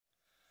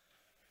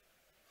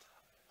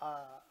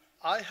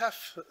I have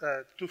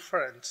two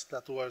friends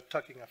that were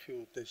talking a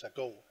few days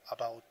ago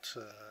about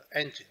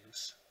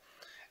engines,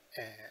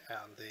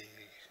 and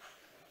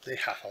they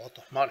have a lot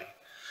of money,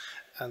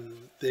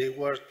 and they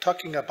were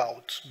talking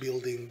about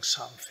building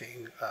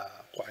something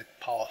quite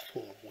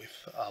powerful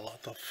with a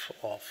lot of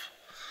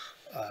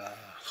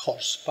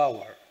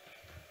horsepower.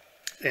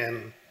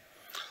 And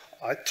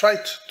I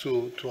tried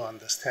to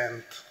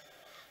understand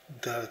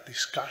the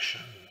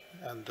discussion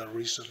and the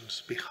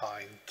reasons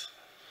behind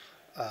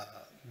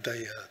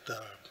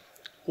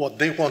what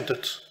they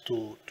wanted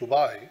to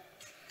buy.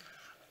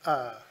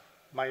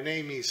 My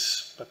name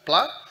is Pep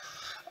Pla.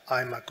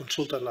 I'm a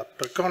consultant at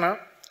Percona.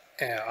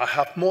 I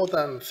have more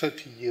than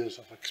 30 years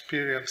of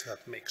experience.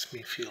 That makes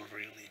me feel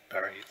really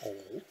very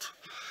old,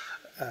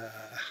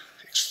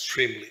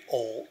 extremely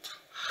old.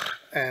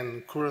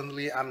 And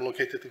currently I'm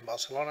located in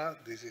Barcelona.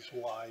 This is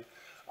why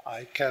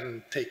I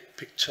can take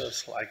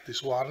pictures like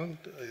this one.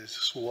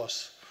 This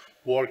was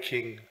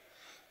working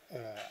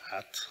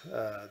at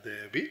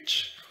the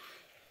beach.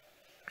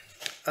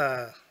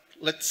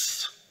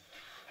 Let's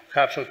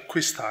have a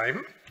quiz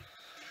time.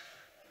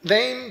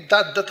 Name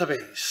that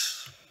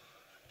database.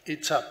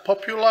 It's a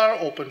popular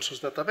open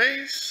source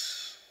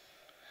database.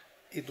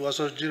 It was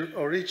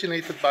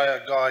originated by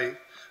a guy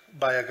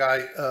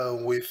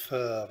with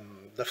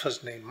the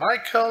first name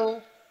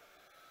Michael.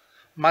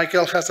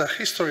 Michael has a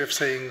history of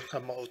saying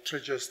some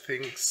outrageous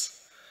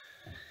things,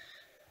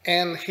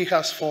 and he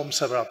has formed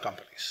several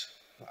companies.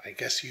 I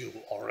guess you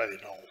already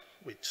know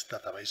which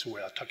database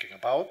we are talking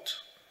about.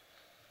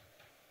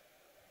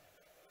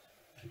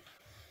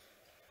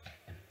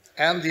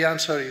 And the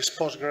answer is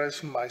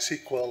Postgres,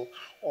 MySQL,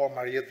 or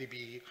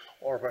MariaDB,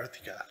 or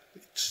Vertica.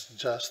 It's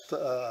just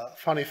a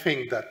funny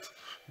thing that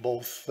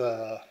both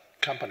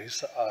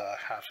companies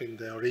have in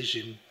the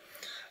origin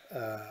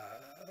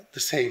the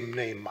same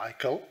name,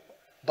 Michael,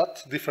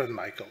 but different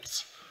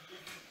Michaels.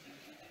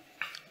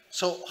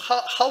 So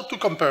how to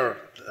compare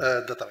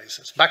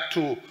databases? Back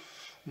to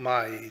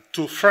my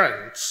two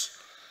friends.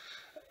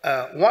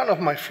 One of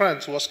my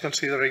friends was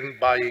considering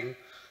buying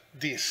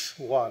this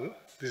one.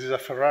 This is a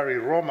Ferrari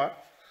Roma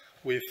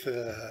with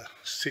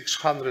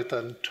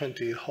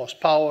 620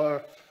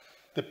 horsepower.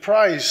 The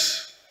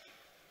price,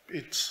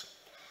 it's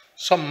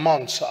some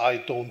months I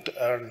don't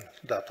earn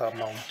that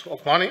amount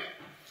of money.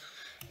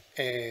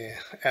 And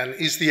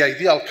it's the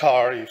ideal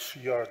car if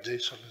you're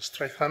Jason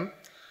Statham.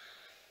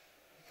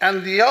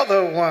 And the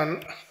other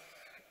one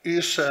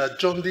is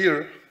John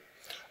Deere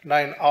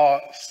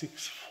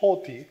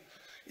 9R640.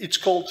 It's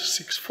called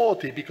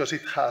 640 because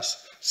it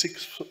has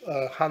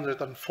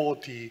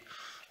 640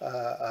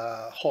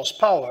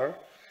 horsepower,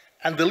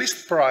 and the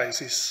list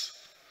price is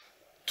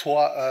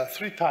around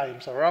three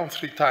times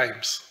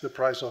the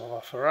price of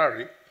a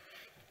Ferrari.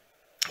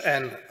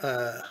 And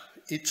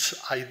it's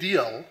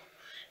ideal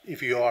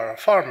if you are a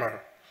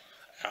farmer,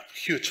 a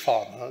huge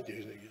farmer.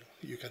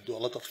 You can do a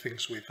lot of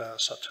things with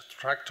such a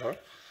tractor.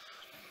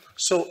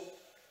 So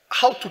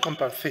how to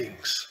compare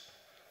things?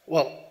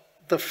 Well,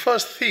 the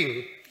first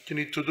thing you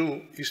need to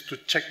do is to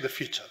check the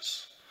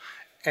features.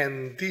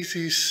 And this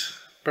is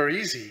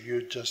very easy.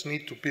 You just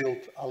need to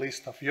build a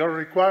list of your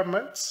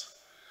requirements,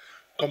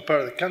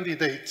 compare the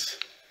candidates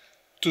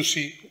to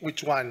see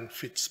which one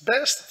fits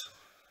best,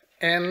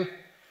 and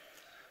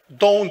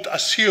don't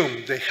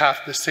assume they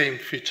have the same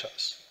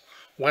features.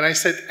 When I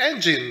said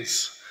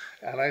engines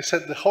and I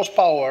said the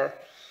horsepower,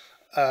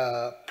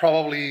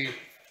 probably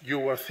you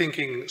were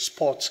thinking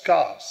sports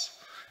cars,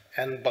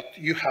 but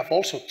you have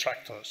also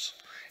tractors.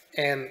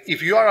 And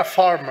if you are a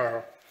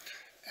farmer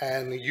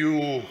and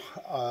you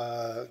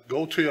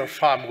go to your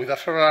farm with a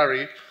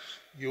Ferrari,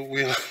 you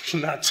will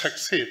not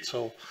succeed.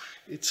 So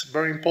it's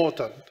very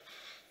important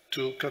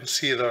to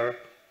consider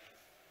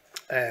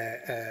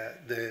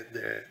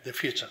the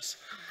features.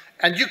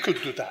 And you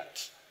could do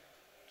that.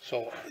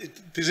 So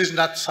this is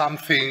not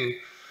something,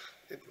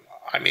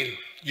 I mean,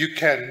 you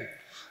can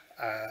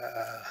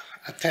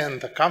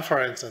attend the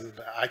conference and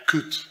I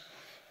could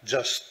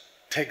just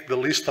take the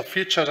list of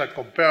features and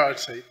compare and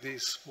say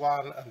this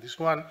one and this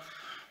one.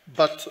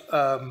 But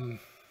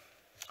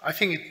I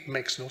think it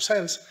makes no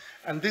sense.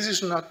 And this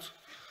is not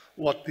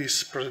what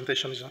this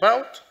presentation is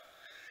about.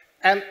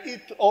 And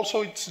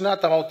it's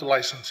not about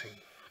licensing.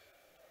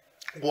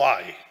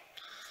 Why?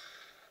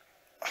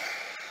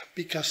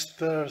 Because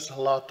there's a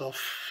lot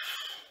of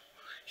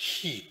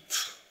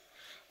heat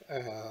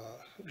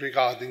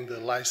regarding the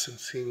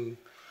licensing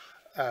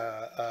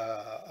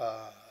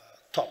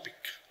topic.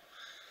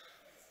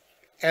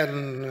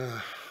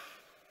 And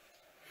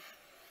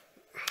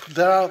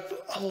there are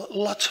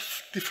lots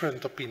of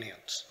different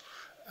opinions.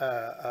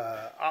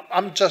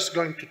 I'm just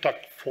going to talk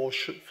for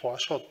a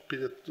short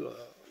period,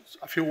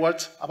 a few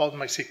words about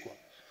MySQL.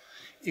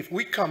 If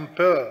we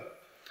compare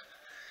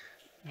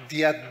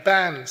the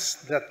advance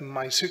that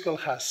MySQL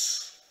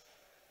has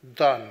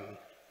done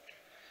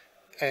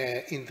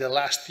in the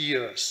last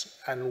years,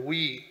 and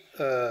we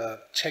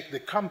check the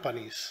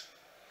companies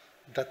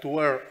that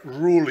were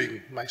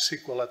ruling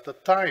MySQL at the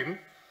time,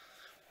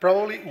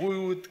 probably we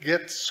would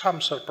get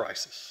some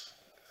surprises.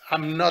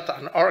 I'm not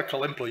an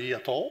Oracle employee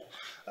at all.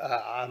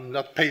 I'm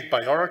not paid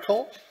by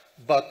Oracle,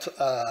 but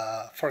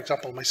for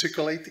example,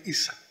 MySQL 8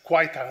 is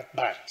quite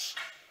advanced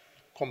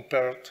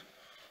compared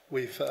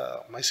with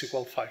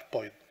MySQL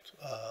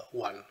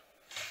 5.1.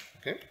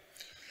 Okay.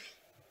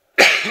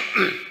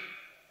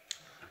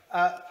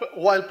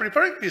 While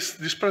preparing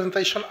this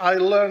presentation, I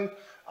learned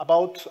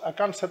about a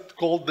concept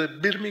called the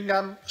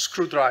Birmingham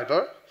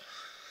screwdriver.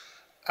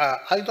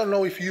 I don't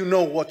know if you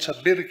know what's a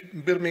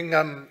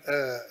Birmingham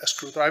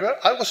screwdriver.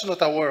 I was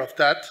not aware of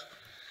that.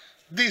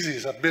 This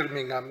is a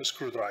Birmingham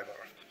screwdriver.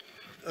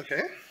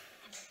 Okay.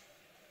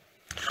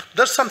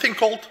 There's something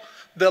called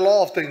the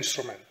law of the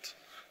instrument.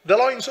 The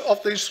law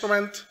of the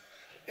instrument,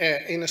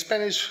 in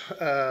Spanish,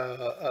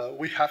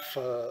 we have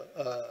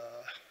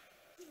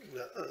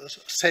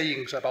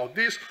sayings about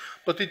this,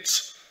 but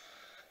it's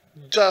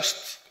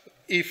just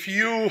if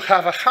you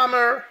have a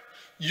hammer,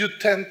 you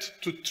tend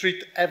to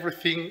treat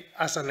everything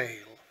as a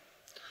nail.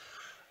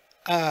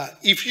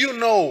 If you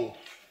know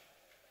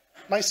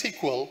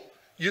MySQL,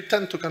 you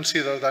tend to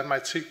consider that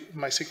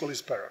MySQL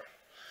is better.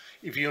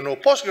 If you know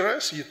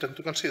Postgres, you tend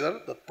to consider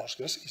that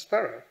Postgres is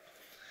better.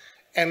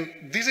 And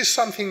this is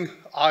something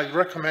I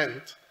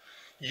recommend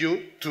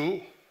you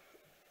to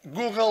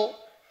Google,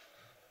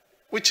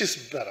 which is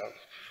better,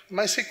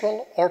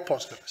 MySQL or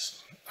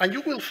Postgres. And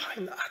you will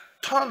find a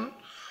ton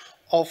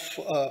of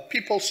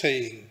people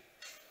saying,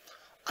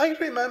 I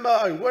remember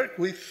I worked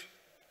with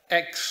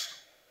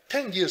X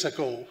 10 years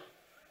ago,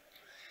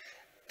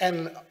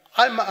 and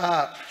I'm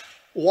a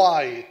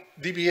Y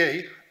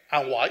DBA,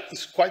 and Y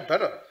is quite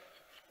better.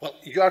 Well,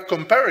 you are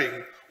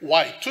comparing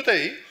Y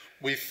today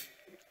with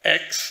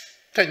X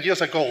 10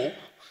 years ago,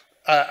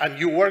 and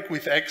you work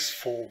with X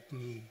for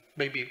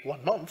maybe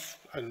 1 month,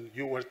 and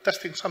you were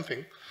testing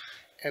something,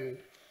 and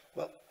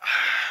well,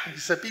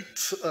 it's a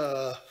bit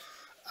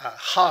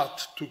hard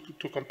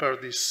to compare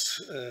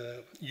this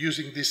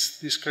using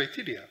this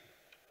criteria.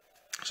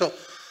 So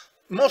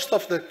most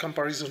of the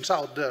comparisons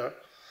out there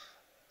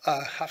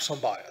have some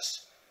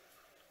bias.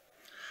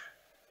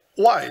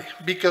 Why?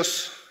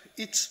 Because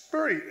it's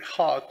very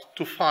hard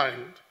to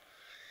find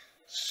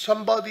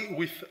somebody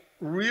with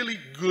really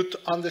good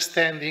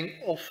understanding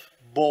of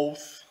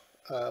both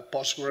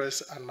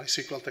Postgres and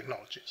MySQL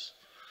technologies.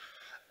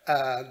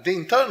 The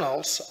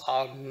internals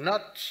are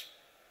not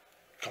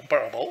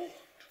comparable.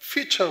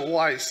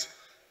 Feature-wise,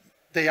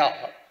 they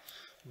are,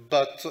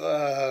 but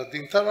the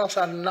internals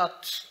are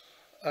not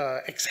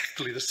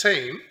exactly the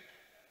same.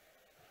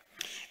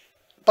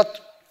 But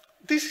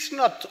this is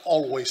not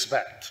always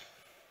bad.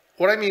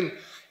 What I mean,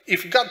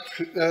 if God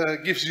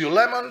gives you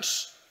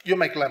lemons, you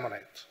make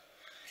lemonade.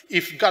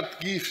 If God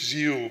gives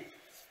you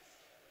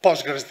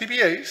Postgres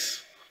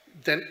DBAs,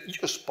 then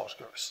use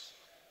Postgres.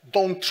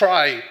 Don't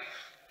try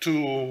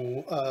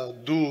to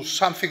do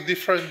something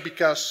different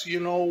because, you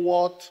know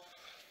what,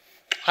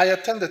 I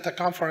attended a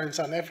conference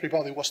and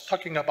everybody was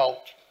talking about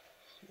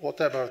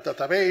whatever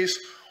database,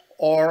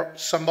 or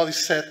somebody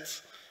said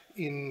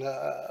in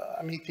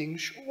a meeting,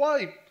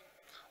 why?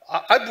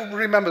 I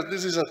remember,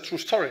 this is a true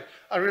story.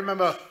 I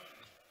remember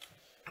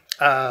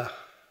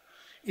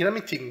in a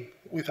meeting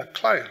with a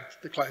client,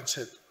 the client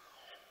said,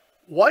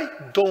 why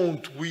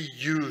don't we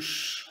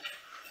use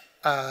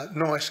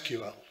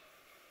NoSQL?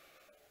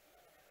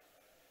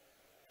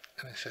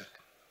 And I said,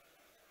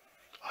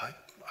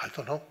 I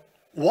don't know.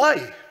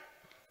 Why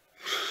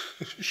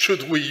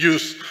should we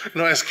use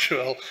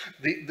NoSQL?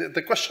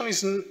 The question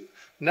is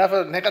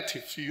never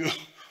negative to you,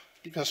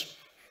 because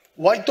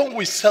why don't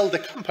we sell the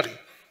company?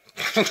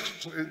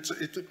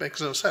 It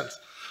makes no sense.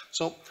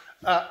 So,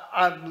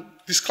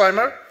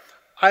 disclaimer,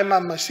 I'm a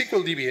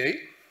MySQL DBA,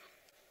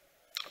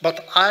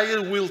 but I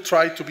will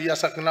try to be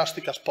as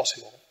agnostic as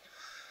possible.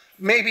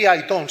 Maybe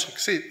I don't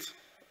succeed.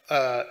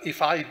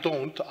 If I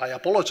don't, I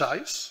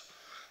apologize,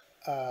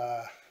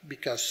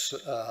 because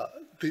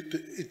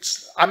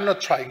I'm not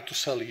trying to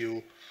sell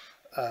you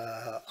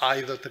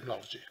either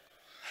technology,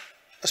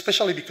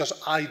 especially because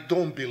I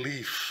don't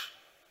believe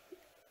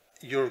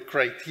your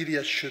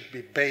criteria should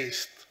be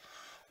based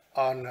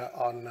on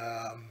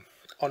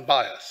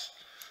bias.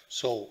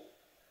 So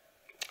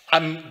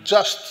I'm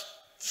just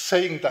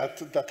saying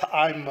that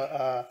I'm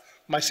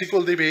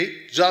MySQL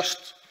DBA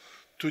just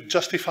to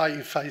justify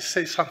if I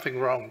say something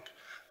wrong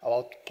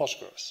about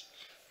Postgres.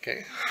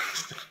 Okay.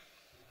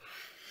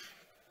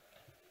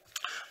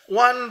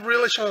 One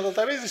relational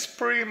database is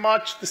pretty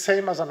much the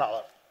same as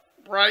another,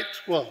 right?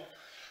 Well,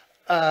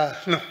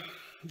 no,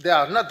 they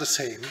are not the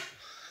same.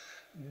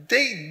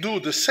 They do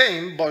the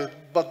same,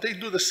 but they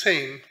do the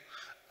same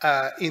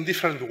in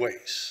different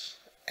ways.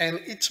 And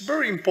it's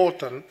very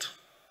important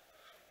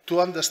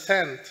to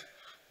understand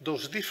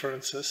those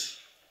differences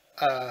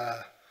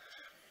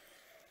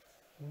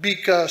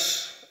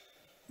because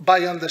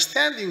by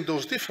understanding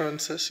those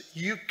differences,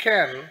 you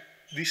can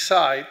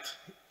decide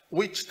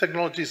which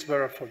technology is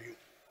better for you.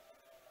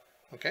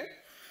 Okay?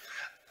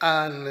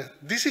 And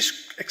this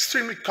is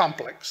extremely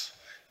complex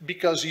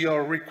because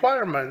your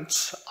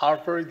requirements are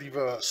very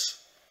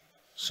diverse.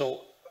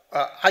 So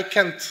I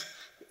can't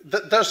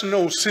there's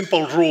no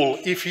simple rule.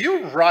 If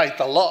you write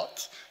a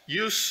lot,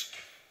 use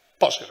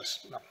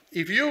Postgres. No.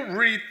 If you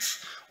read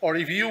or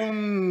if you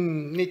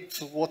need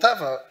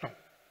whatever, no.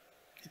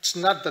 It's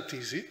not that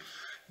easy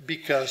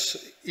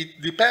because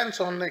it depends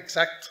on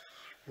exact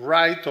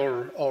write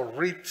or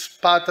read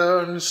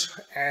patterns,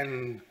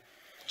 and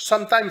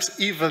sometimes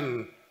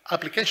even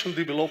application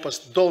developers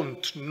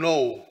don't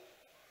know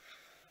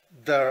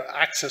their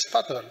access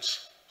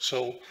patterns.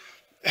 So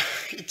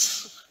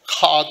it's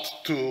hard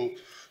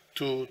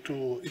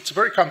it's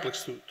very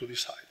complex to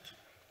decide.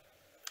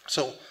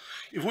 So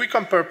if we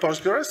compare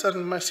Postgres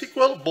and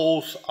MySQL,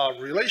 both are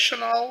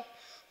relational,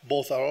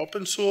 both are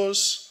open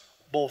source,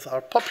 both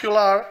are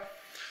popular,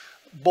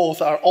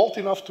 both are old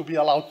enough to be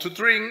allowed to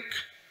drink,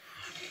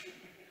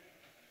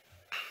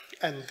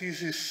 and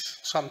this is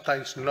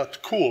sometimes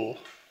not cool.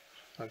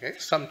 Okay,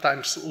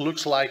 sometimes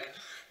looks like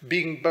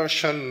being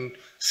version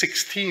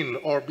 16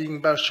 or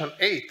being version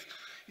 8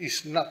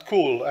 is not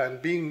cool,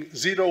 and being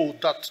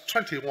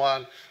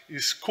 0.21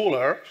 is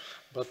cooler,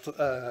 but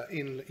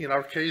in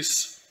our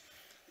case,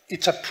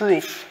 it's a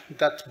proof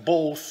that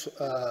both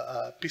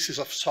pieces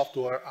of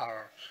software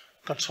are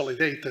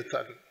consolidated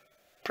and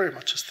pretty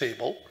much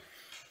stable.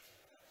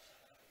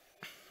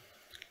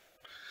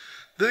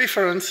 The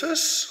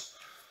differences,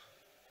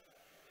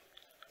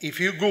 if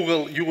you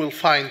Google, you will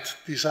find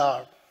these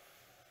are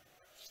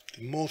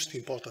the most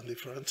important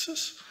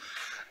differences.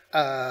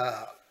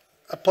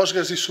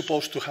 Postgres is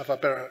supposed to have a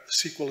better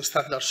SQL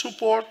standard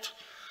support.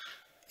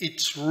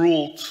 It's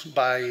ruled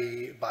by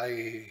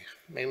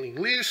mailing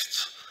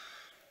lists.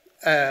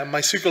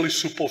 MySQL is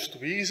supposed to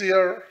be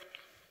easier.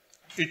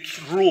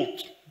 It's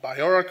ruled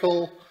by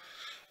Oracle,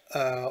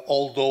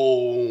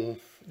 although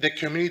the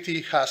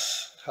community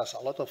has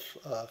a lot of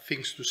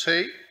things to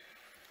say.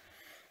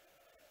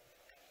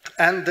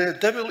 And the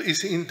devil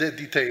is in the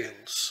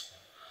details.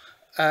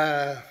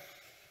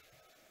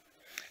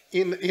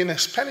 In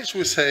Spanish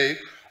we say,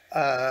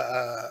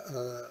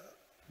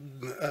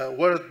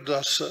 where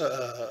does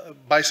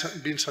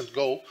Vincent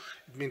go?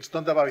 It means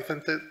donde va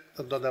Vicente,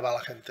 donde va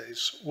la gente.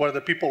 It's where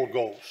the people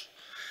goes.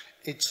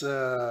 It's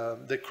the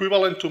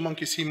equivalent to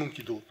monkey see,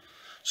 monkey do.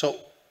 So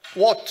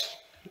what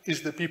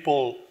is the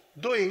people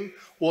doing?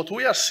 What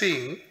we are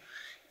seeing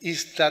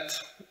is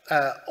that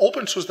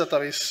open source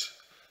database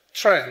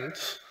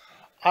trends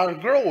are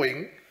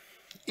growing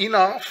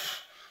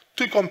enough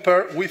to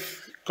compare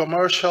with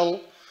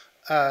commercial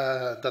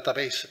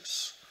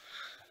databases.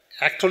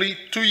 Actually,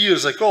 2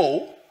 years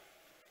ago,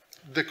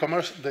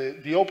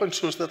 the open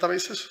source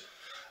databases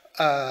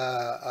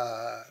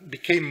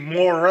became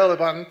more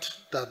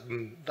relevant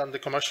than the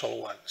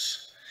commercial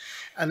ones.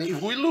 And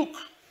if we look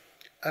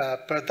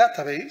per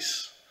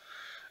database,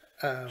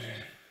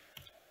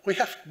 we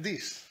have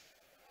this.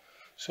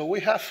 So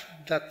we have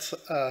that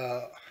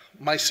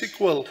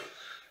MySQL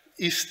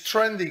is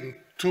trending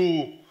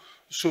to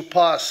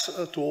surpass,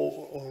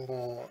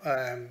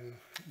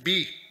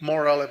 be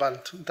more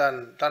relevant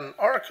than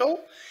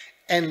Oracle,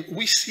 and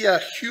we see a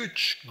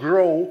huge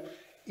growth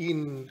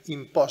in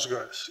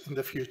Postgres in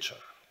the future.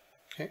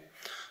 Okay?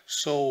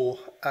 So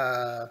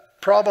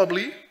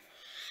probably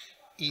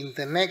in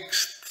the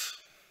next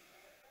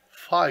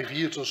 5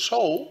 years or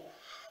so,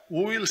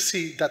 we will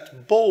see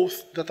that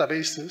both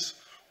databases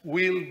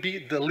will be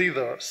the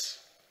leaders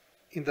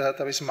in the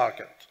database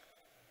market.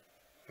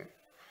 Okay?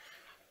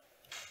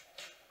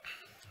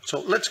 So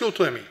let's go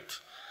to the meat.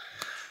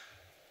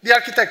 The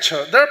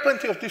architecture. There are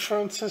plenty of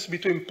differences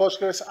between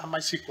Postgres and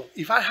MySQL.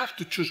 If I have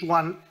to choose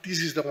one, this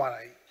is the one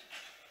I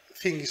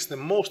think is the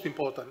most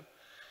important,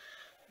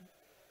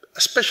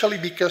 especially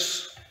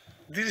because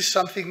this is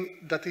something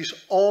that is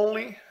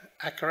only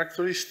a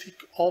characteristic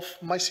of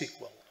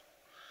MySQL.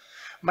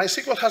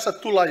 MySQL has a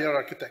two-layer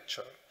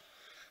architecture.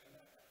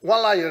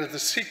 One layer is the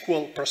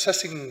SQL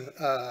processing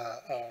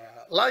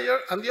layer,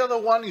 and the other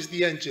one is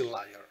the engine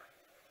layer.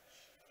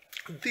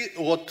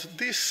 What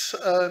this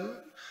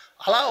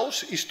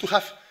allows is to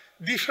have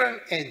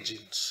different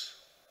engines.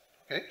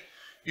 Okay?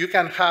 You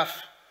can have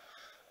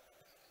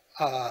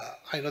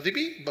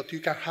InnoDB, but you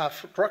can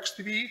have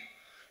RocksDB,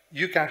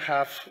 you can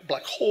have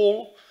Black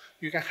Hole,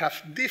 you can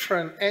have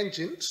different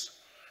engines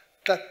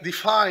that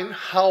define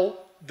how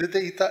the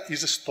data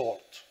is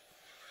stored.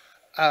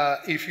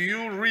 If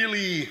you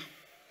really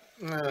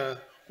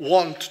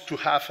want to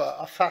have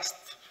a fast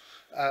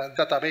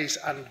database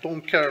and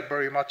don't care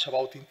very much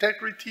about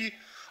integrity,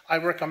 I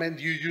recommend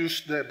you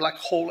use the Black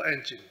Hole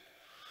engine.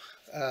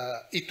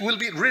 It will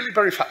be really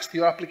very fast.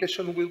 Your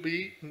application will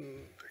be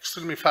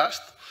extremely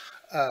fast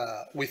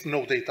with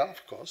no data,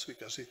 of course,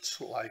 because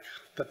it's like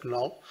that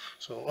now.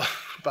 So,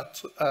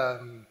 but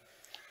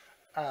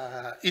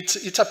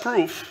it's a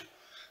proof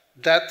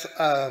that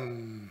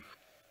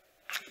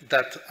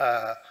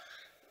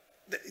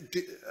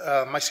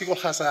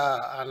MySQL has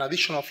an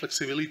additional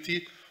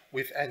flexibility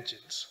with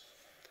engines.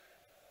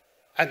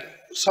 And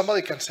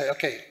somebody can say,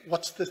 okay,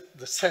 what's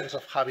the sense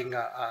of having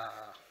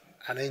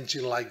an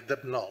engine like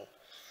DebNull?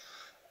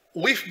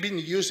 We've been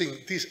using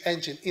this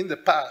engine in the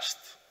past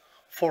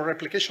for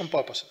replication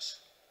purposes.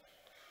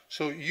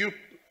 So you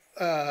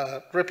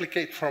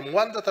replicate from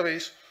one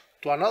database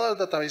to another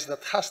database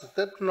that has the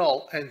depth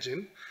null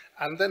engine,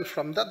 and then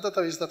from that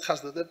database that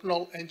has the depth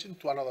null engine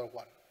to another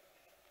one.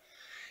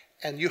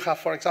 And you have,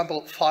 for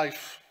example,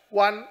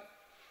 5.1,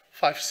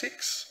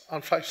 5.6,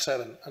 and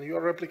 5.7, and you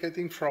are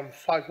replicating from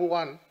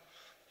 5.1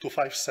 to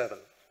 5.7,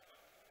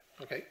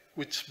 okay?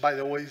 Which, by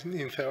the way,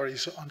 in theory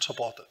is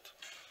unsupported.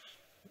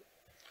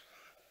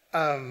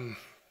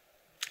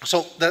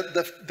 So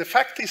the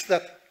fact is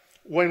that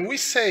when we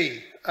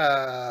say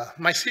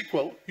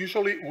MySQL,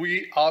 usually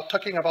we are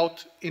talking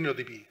about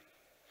InnoDB,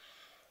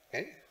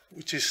 okay?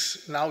 Which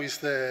is now is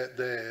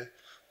the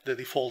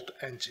default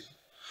engine.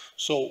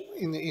 So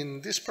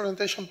in this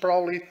presentation,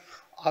 probably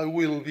I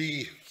will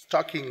be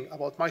talking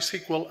about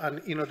MySQL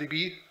and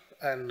InnoDB,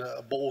 and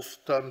both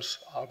terms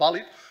are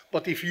valid.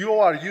 But if you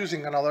are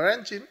using another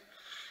engine,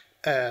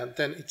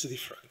 then it's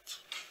different.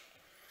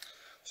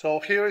 So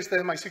here is the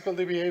MySQL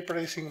DBA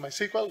producing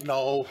MySQL.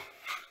 No,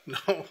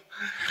 no.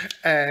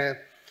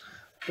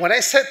 When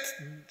I said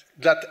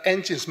that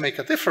engines make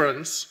a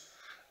difference,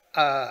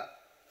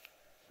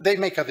 they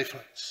make a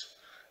difference.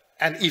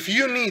 And if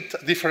you need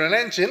a different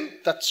engine,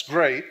 that's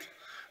great.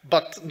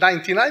 But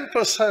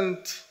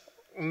 99%,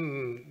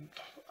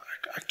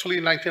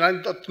 actually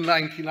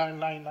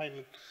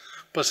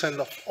 99.9999%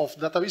 of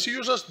database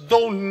users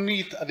don't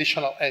need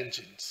additional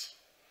engines.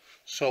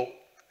 So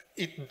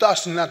it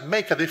does not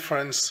make a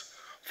difference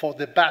for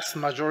the vast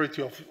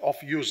majority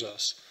of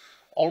users.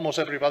 Almost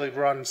everybody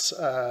runs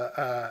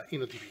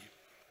InnoDB.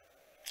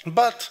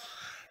 But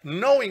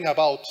knowing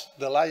about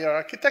the layer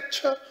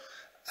architecture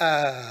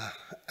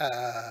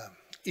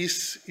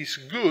is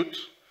good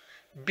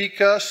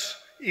because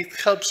it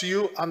helps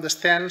you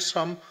understand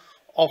some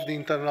of the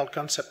internal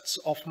concepts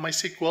of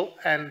MySQL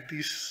and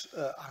this,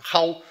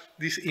 how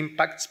this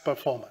impacts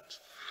performance.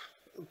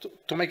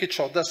 To make it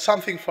short, there's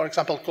something, for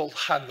example, called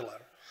handler.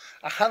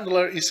 A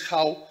handler is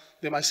how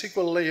the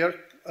MySQL layer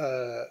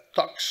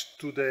talks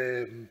to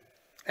the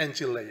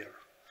engine layer.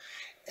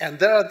 And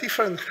there are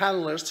different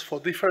handlers for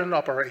different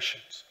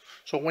operations.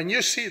 So when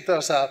you see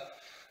there's a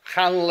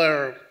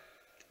handler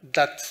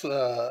that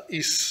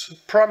is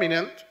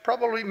prominent,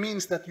 probably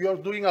means that you are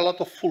doing a lot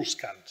of full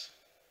scans.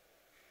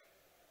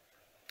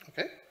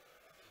 Okay?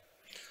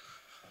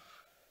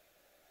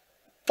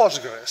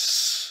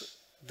 Postgres,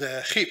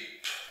 the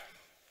heap.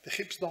 The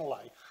heaps don't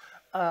lie.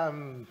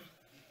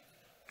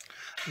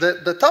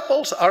 The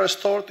tuples are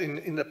stored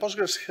in the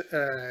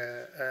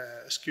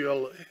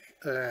PostgreSQL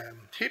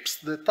heaps.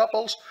 The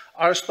tuples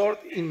are stored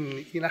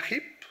in a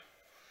heap,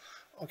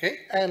 okay?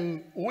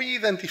 And we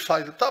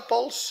identify the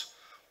tuples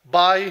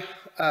by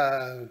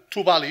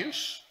two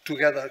values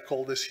together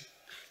called the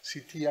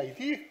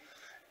CTID,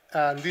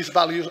 and these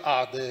values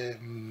are the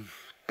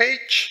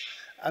page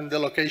and the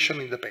location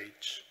in the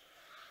page,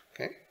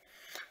 okay?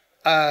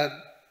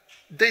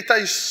 Data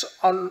is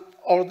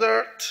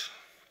unordered.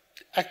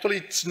 Actually,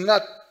 it's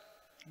not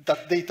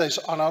that data is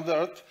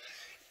unordered.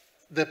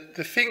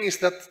 The thing is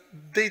that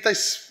data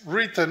is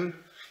written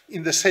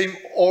in the same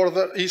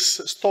order,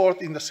 is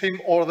stored in the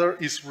same order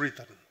is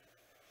written.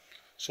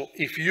 So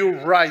if you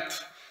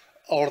write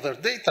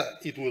ordered data,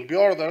 it will be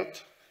ordered.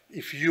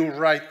 If you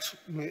write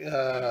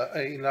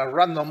in a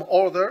random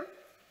order,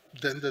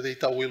 then the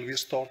data will be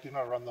stored in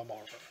a random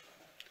order.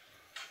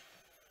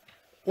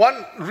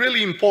 One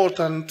really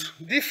important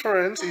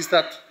difference is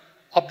that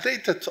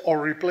updated or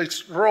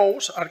replaced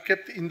rows are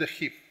kept in the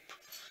heap.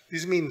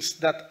 This means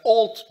that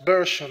old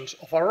versions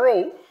of a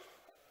row,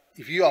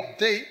 if you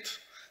update,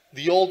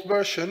 the old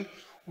version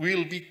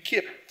will be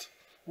kept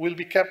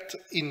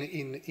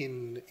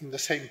in the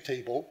same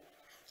table.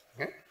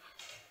 Okay?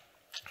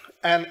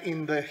 And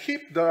in the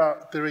heap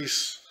there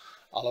is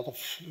a lot of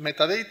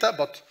metadata,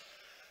 but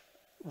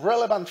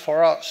relevant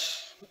for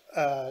us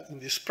in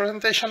this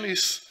presentation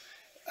is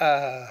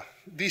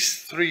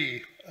these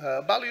three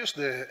values,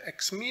 the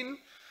xmin,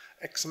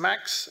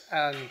 xmax,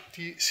 and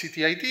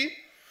CTID.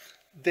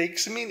 The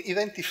xmin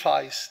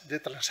identifies the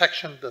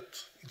transaction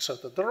that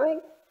inserted the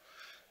row,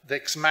 the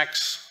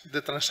xmax,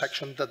 the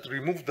transaction that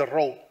removed the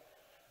row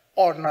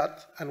or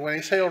not. And when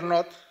I say or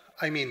not,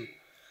 I mean,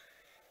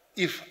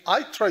 if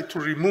I try to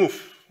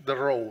remove the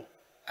row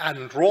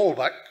and roll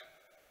back,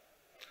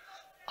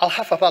 I'll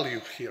have a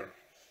value here,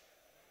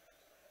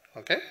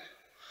 okay?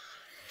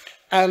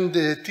 And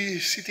the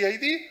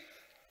CTID,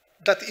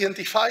 that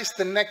identifies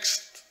the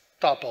next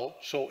tuple.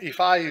 So if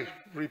I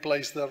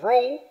replace the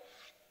row,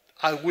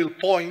 I will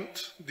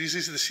point, this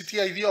is the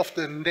CTID of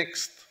the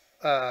next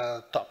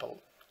tuple.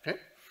 Okay?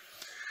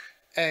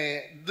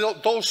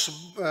 Those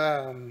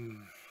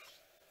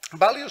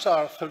values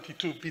are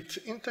 32-bit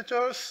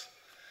integers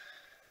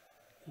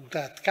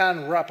that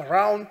can wrap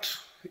around.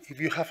 If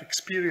you have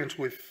experience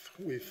with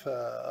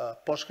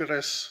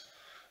Postgres,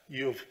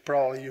 you've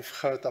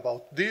heard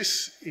about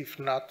this. If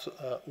not,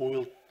 we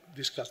will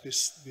discuss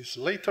this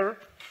later.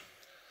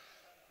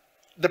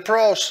 The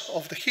pros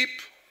of the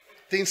heap: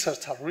 the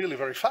inserts are really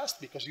very fast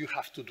because you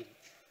have to do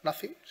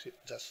nothing,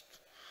 just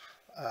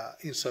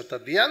insert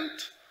at the end.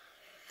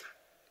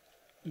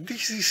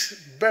 this is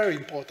very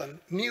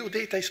important. New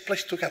data is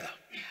placed together.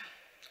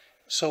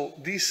 So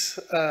this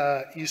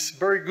is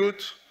very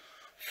good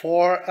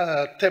for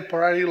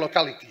temporary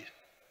locality.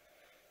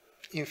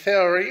 In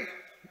theory,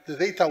 the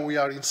data we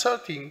are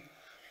inserting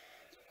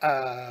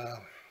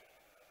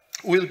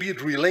will be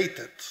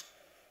related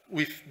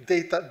with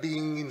data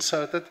being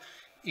inserted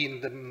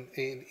in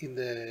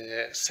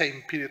the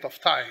same period of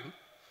time.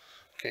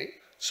 Okay,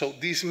 so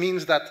this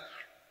means that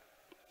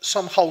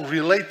somehow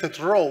related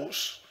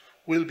rows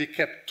will be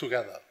kept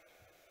together.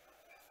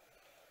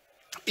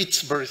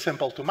 It's very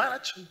simple to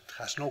manage. It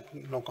has no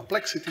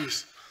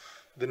complexities,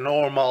 the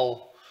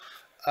normal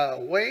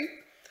way.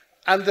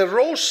 And the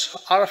rows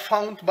are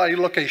found by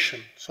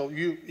location. So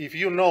if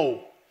you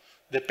know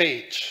the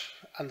page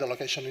and the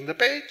location in the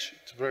page,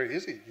 it's very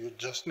easy. You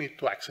just need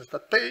to access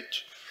that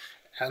page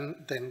and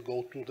then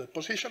go to the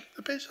position of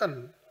the page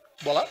and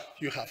voila,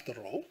 you have the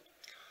row.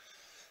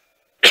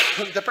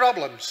 The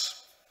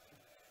problems,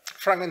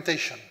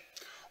 fragmentation.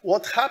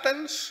 What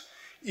happens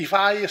if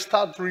I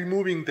start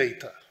removing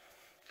data?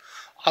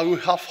 I will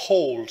have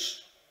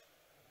holes.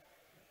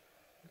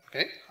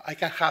 Okay? I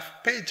can have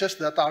pages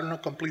that are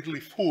not completely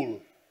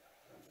full.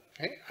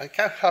 Okay? I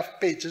can have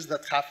pages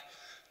that have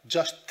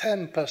just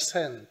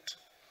 10%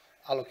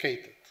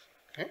 allocated.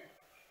 Okay?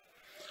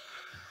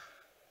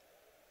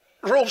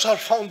 Rows are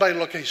found by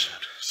location.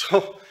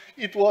 So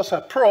it was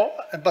a pro,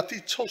 but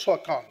it's also a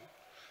con.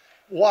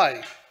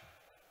 Why?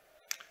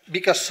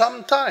 Because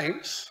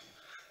sometimes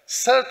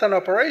certain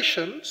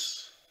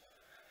operations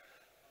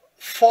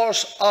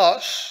force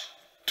us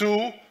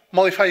to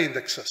modify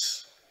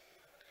indexes.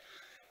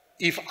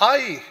 If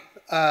I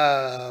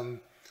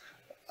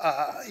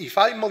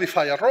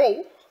modify a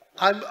row,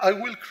 I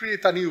will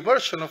create a new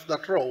version of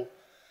that row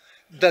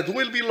that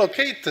will be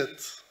located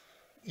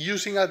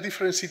using a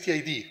different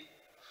CTID.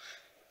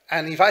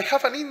 And if I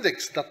have an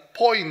index that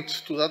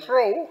points to that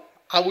row,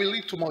 I will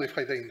need to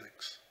modify the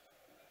index.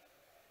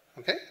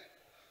 Okay?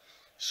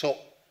 So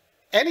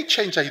any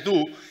change I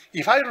do,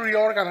 if I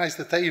reorganize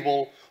the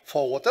table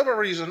for whatever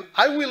reason,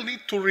 I will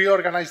need to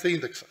reorganize the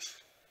indexes.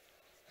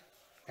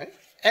 Okay?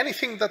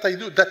 Anything that I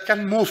do that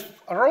can move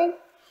a row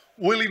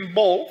will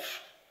involve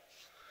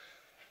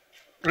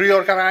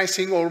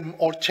reorganizing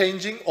or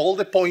changing all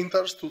the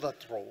pointers to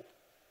that row.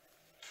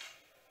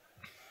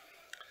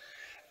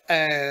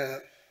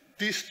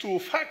 These two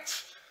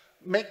facts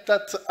make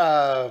that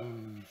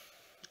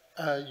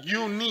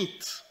you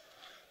need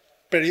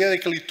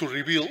periodically to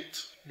rebuild,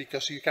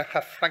 because you can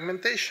have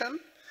fragmentation,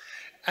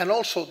 and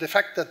also the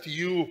fact that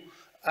you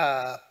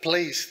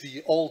place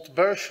the old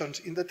versions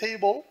in the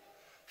table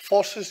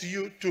forces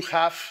you to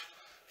have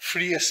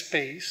free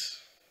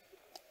space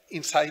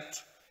inside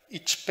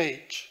each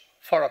page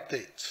for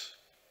updates.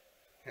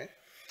 Okay?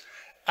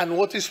 And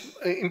what is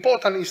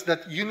important is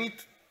that you need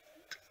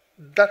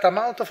that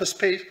amount of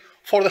space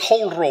for the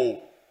whole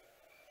row.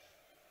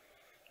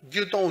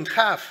 You don't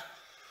have,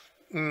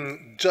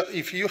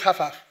 if you have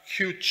a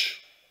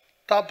huge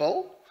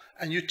tuple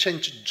and you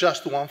change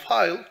just one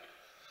field,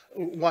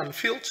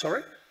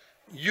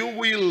 you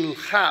will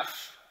have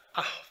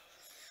a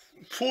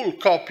full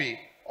copy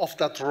of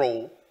that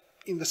row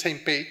in the same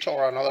page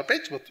or another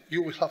page, but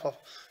you will have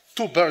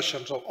two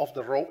versions of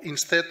the row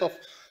instead of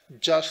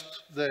just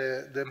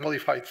the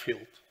modified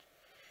field.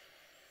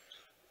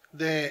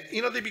 The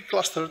InnoDB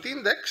clustered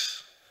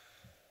index,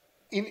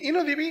 in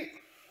InnoDB,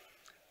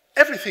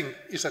 everything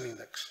is an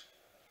index.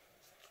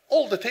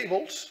 All the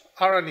tables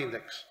are an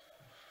index.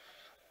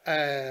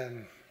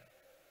 And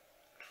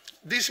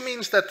this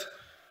means that,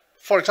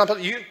 for example,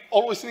 you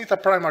always need a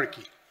primary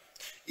key.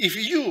 If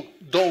you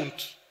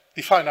don't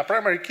define a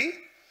primary key,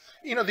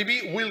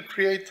 InnoDB will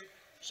create,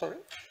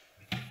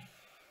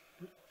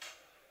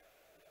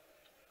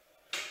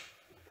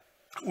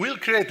 will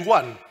create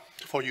one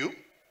for you.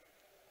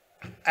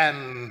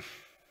 And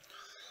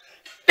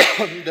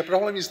the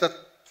problem is that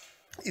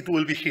it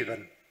will be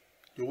hidden.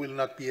 You will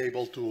not be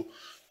able to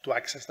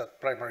access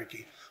that primary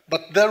key.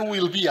 But there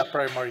will be a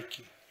primary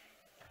key.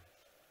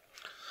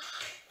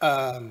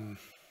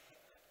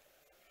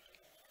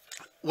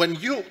 When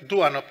you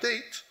do an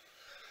update,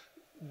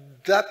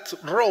 that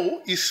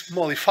row is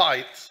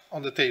modified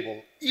on the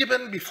table,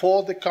 even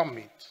before the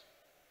commit.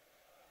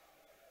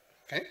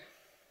 Okay?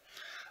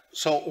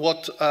 So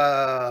what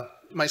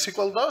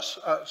MySQL does,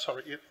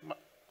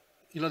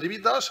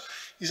 InnoDB does,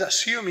 is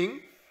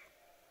assuming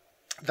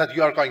that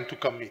you are going to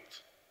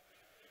commit.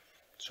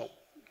 So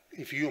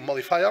if you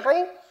modify a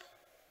row,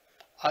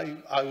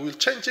 I will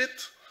change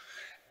it,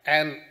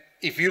 and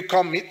if you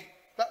commit,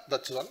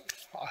 that's done.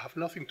 I have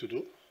nothing to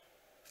do.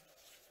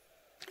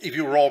 If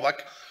you roll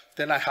back,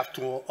 then I have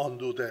to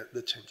undo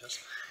the changes.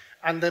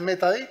 And the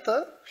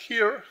metadata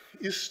here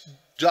is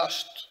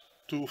just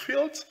two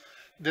fields: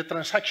 the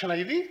transaction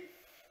ID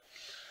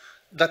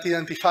that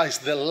identifies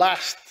the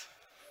last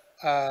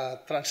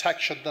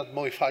transaction that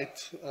modified,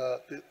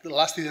 the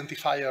last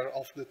identifier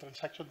of the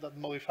transaction that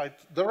modified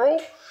the row,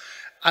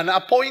 and a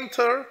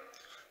pointer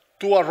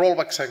to a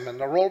rollback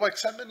segment. A rollback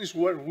segment is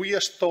where we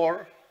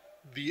store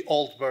the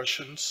old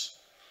versions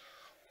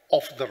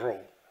of the row.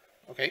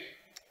 Okay,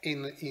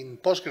 in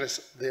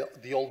Postgres,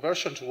 the old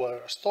versions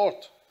were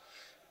stored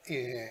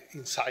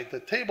inside the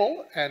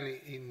table, and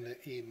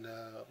in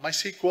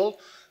MySQL,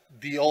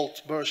 the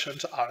old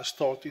versions are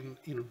stored in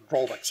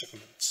rollback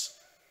segments.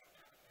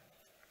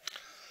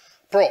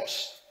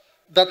 Pros: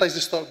 data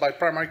is stored by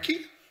primary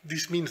key.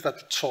 This means that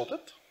it's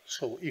sorted.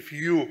 So if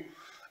you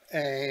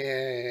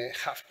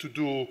have to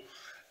do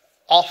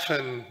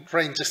often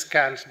range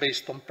scans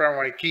based on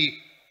primary key,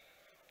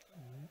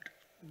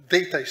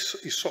 data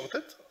is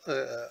sorted.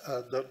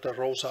 The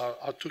rows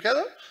are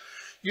together.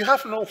 You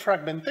have no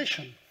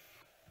fragmentation.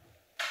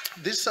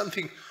 This is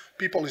something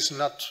people is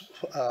not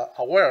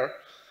aware.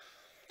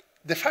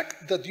 The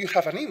fact that you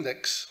have an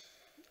index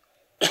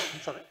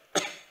sorry,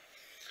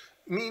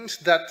 means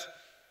that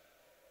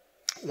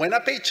when a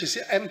page is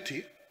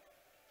empty,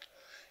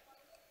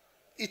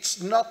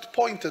 it's not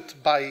pointed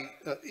by,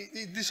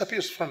 it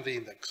disappears from the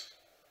index.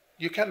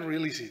 You can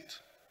release it.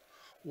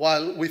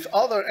 While with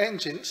other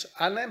engines,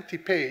 an empty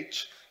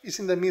page is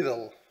in the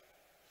middle.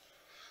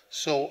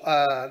 So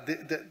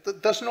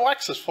there's no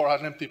access for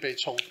an empty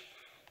page. So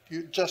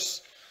you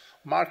just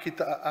mark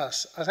it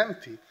as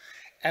empty.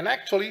 And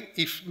actually,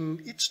 if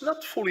it's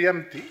not fully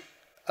empty,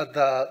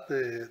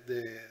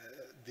 the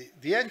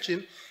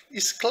engine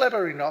is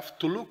clever enough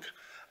to look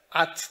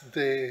at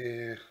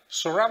the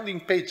surrounding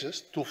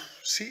pages to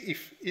see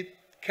if it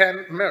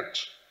can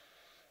merge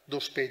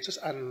those pages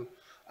and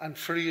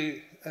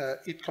free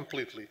it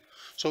completely.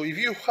 So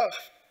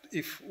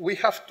if we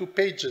have two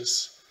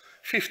pages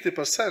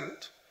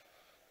 50%,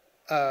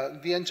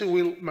 the engine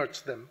will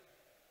merge them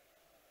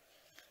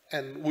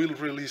and will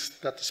release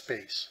that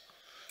space.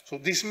 So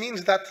this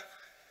means that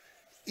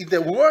in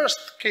the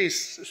worst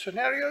case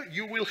scenario,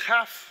 you will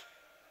have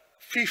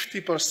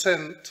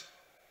 50%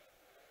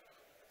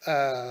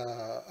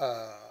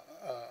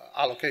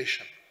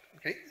 allocation.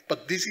 Okay?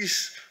 But this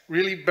is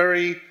really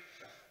very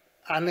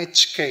an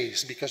edge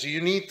case, because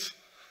you need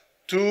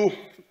to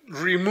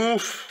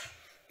remove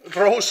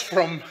rows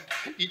from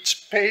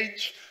each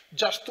page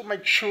just to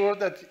make sure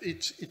that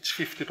it's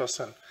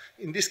 50%.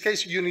 In this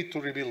case, you need to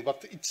rebuild,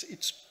 but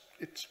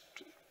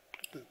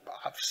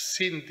I've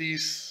seen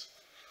this,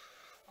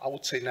 I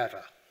would say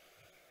never.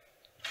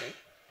 Okay?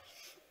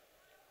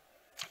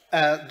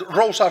 The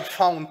rows are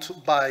found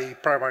by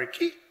primary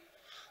key,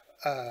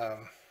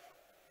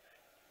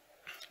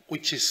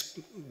 which is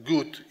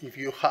good if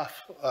you have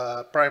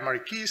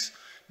primary keys,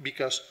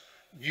 because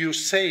you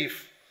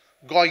save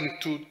going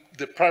to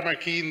the primary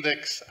key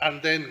index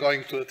and then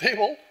going to the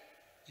table.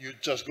 You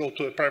just go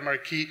to the primary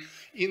key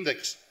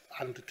index,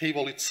 and the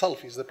table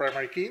itself is the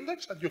primary key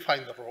index, and you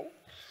find the row.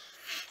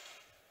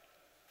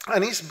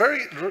 And it's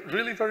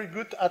really very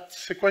good at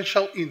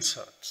sequential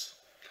inserts.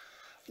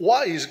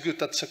 Why is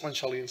good at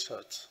sequential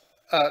inserts?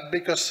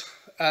 Because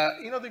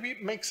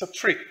InnoDB makes a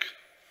trick.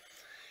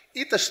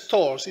 It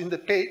stores in the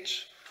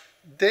page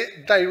the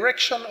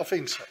direction of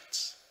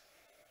inserts.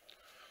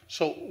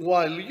 So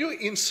while you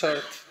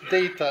insert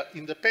data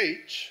in the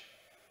page,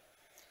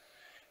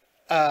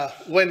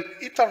 when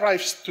it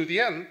arrives to the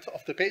end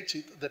of the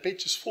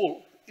page is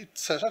full, it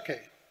says,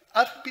 okay,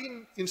 I've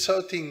been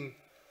inserting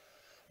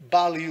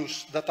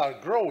values that are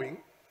growing.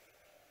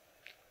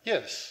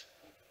 Yes,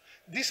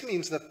 this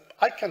means that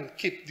I can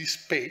keep this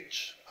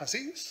page as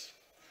is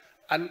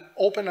and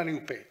open a new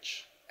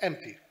page,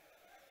 empty.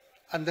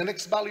 And the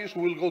next values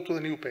will go to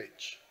the new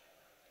page.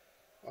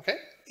 Okay?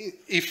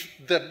 If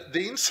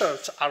the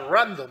inserts are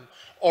random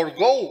or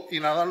go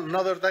in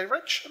another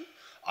direction,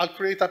 I'll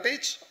create a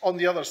page on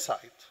the other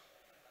side.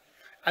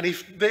 And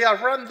if they are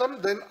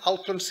random, then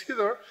I'll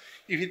consider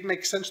if it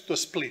makes sense to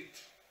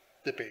split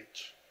the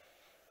page.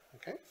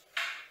 Okay?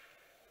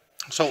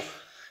 So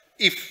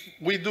if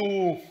we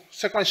do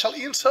sequential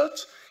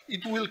inserts,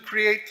 it will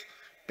create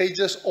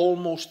pages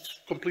almost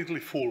completely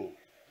full,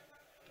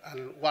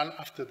 and one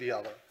after the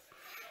other.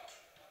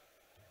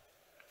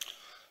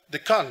 The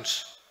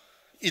cons: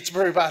 it's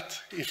very bad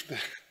if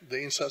the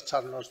inserts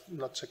are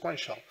not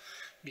sequential,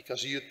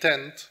 because you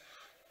tend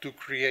to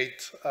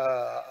create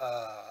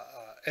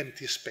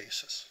empty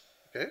spaces.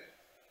 Okay?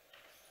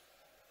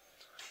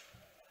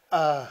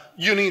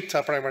 You need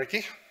a primary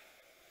key.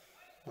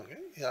 Okay?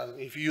 And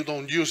if you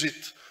don't use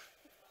it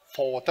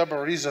for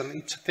whatever reason,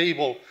 it's a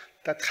table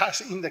that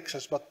has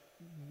indexes but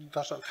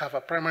doesn't have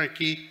a primary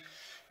key,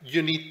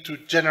 you need to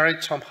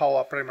generate somehow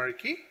a primary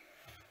key.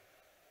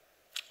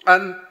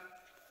 And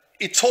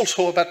it's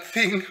also a bad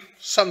thing,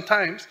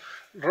 sometimes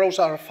rows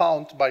are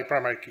found by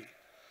primary key.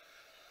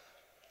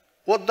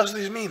 What does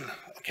this mean?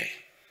 Okay.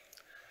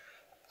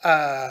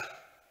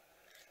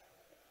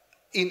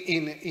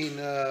 In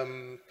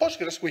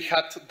Postgres, we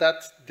had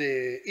that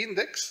the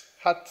index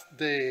had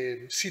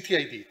the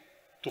CTID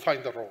to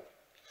find the row.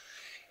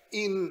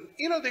 In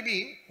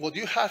InnoDB, what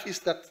you have is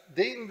that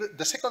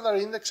the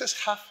secondary indexes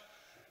have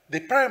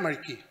the primary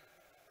key.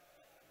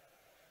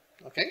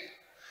 Okay?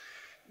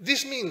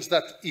 This means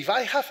that if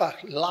I have a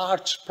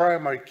large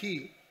primary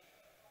key,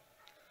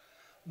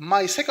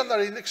 my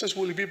secondary indexes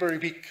will be very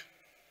big.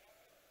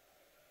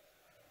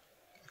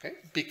 Okay?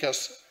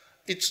 Because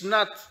it's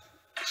not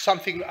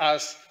something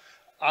as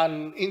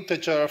an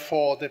integer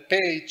for the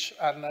page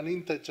and an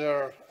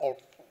integer, or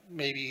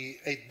maybe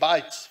 8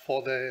 bytes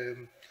for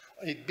the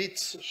 8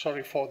 bits,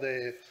 sorry, for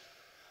the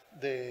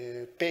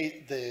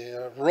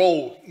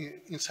row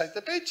inside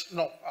the page.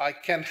 No, I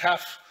can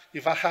have,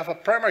 if I have a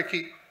primary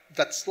key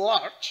that's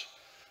large,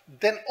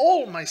 then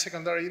all my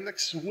secondary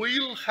indexes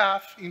will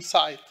have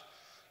inside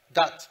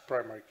that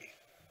primary key.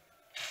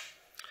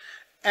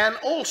 And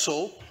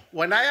also,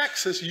 when I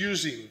access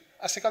using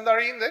a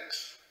secondary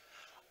index,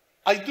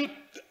 I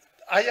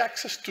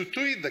access to 2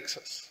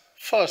 indexes.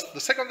 First,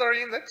 the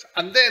secondary index,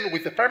 and then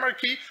with the primary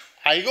key,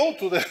 I go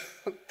to the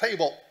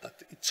table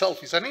that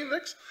itself is an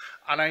index,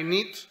 and I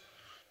need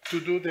to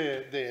do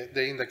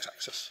the index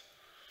access.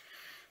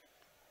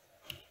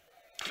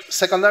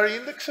 Secondary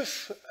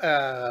indexes,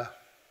 I'm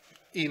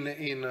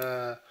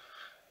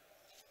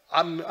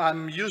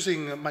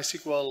using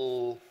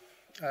MySQL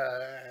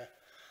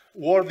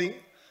wording,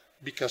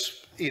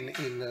 because in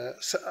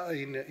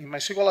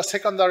MySQL, a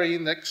secondary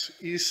index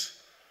is,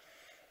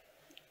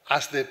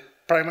 as the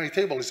primary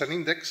table is an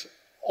index,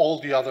 all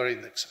the other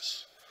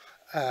indexes.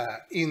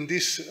 In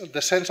this,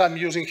 the sense I'm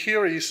using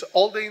here is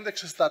all the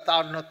indexes that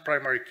are not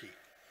primary key.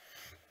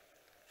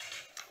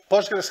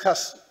 Postgres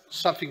has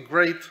something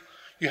great.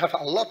 You have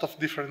a lot of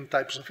different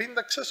types of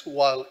indexes,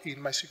 while in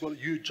MySQL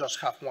you just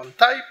have one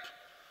type.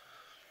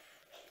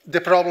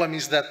 The problem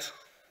is that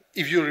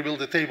if you rebuild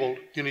the table,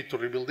 you need to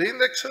rebuild the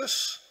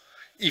indexes.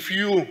 If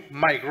you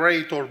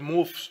migrate or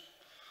move,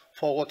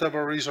 for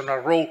whatever reason, a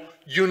row,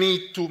 you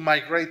need to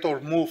migrate or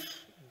move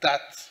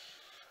that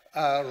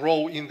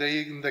row in the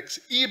index,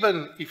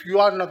 even if you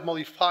are not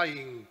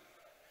modifying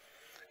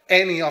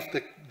any of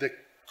the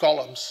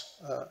columns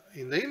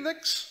in the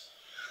index.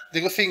 The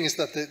good thing is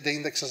that the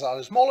indexes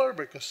are smaller,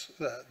 because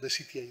the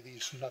CTID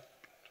is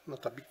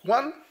not a big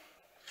one.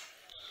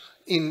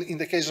 In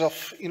the case of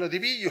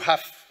InnoDB, you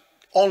have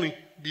only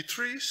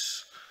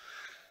B3s.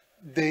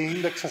 The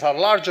indexes are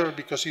larger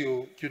because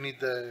you need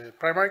the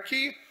primary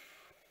key.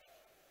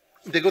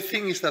 The good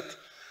thing is that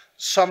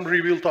some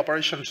rebuild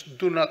operations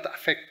do not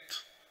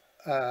affect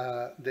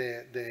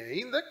the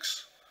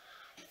index.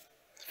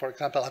 For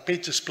example, a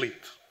page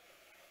split.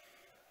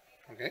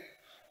 Okay,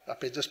 a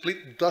page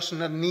split does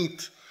not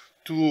need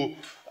to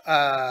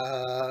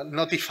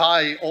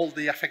notify all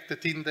the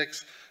affected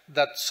index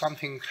that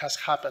something has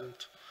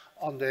happened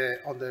on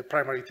the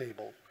primary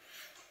table.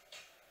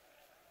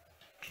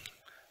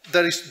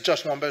 There is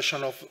just one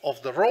version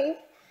of the row.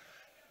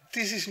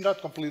 This is not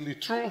completely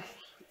true.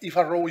 If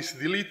a row is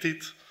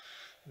deleted,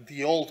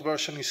 the old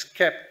version is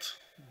kept,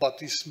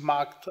 but is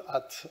marked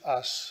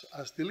as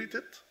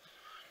deleted.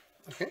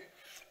 Okay?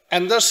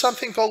 And there's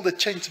something called the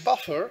change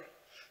buffer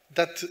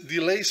that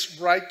delays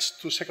writes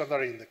to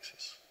secondary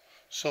indexes.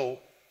 So,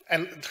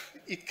 and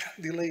it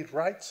can delay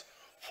writes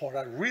for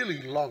a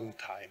really long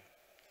time.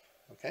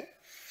 Okay?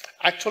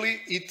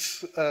 Actually,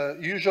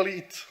 usually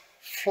it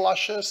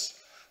flushes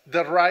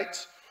the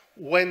writes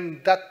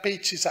when that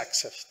page is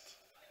accessed.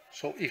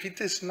 So if it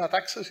is not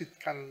accessed, it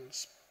can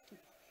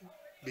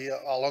be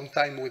a long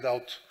time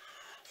without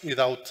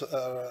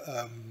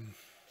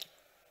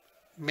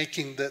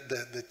making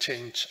the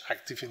change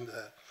active in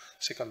the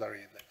secondary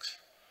index.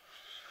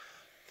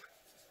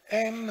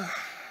 And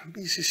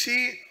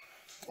BCC,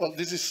 well,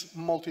 this is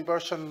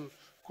multi-version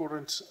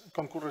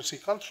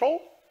concurrency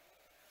control.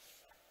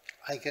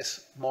 I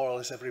guess more or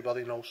less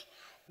everybody knows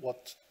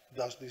what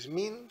does this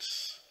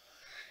means.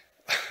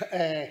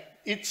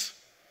 It's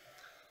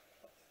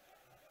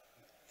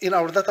in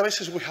our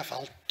databases, we have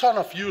a ton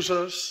of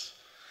users,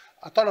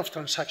 a ton of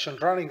transactions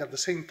running at the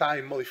same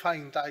time,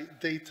 modifying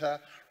data,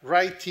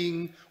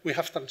 writing. We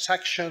have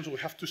transactions. We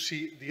have to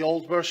see the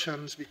old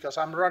versions because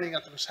I'm running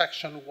a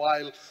transaction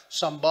while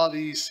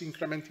somebody is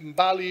incrementing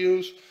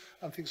values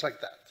and things like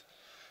that.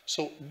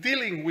 So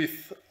dealing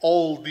with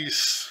all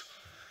these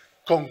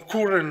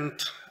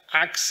concurrent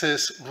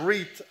access,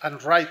 read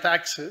and write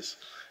access,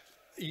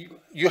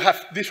 you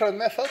have different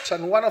methods,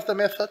 and one of the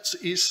methods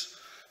is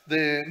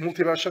the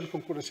multi-version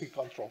concurrency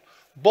control.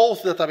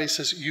 Both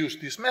databases use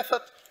this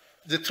method.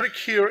 The trick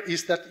here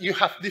is that you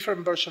have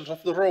different versions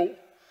of the row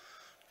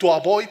to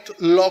avoid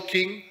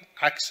locking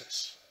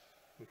access.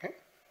 Okay?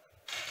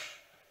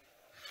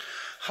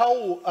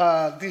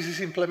 How this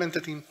is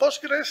implemented in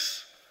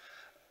Postgres?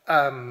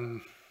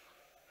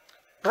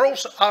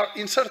 Rows are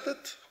inserted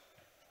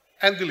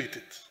and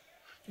deleted.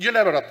 You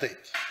never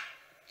update.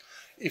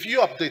 If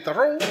you update a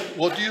row,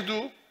 what you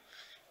do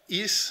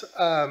is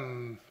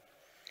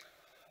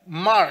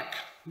mark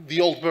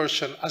the old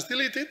version as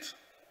deleted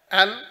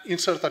and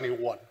insert a new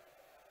one.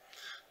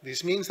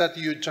 This means that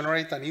you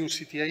generate a new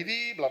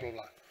CTID, blah, blah,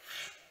 blah.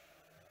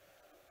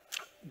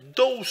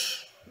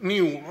 Those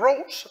new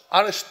rows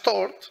are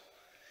stored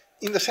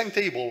in the same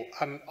table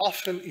and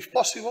often, if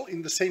possible,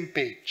 in the same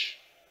page.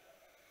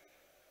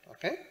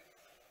 Okay?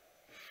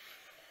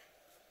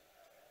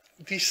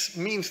 This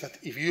means that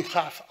if you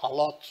have a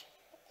lot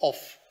of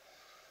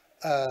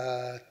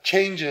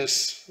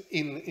changes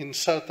in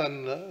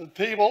certain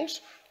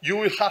tables, you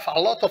will have a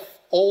lot of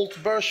old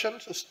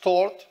versions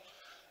stored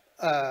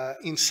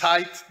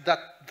inside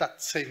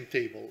that same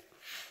table.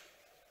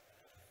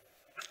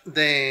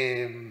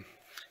 The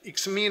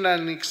xmin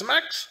and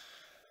xmax,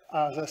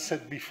 as I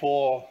said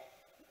before,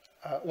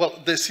 well,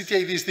 the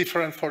CTID is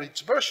different for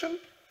each version.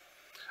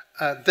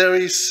 There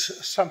is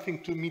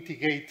something to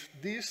mitigate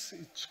this.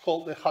 It's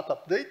called the hot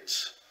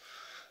updates.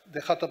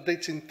 The hot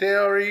updates in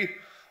theory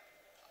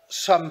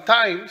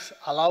sometimes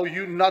allow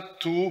you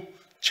not to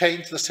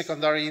change the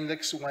secondary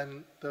index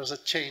when there's a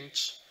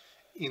change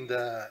in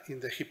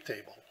the heap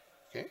table.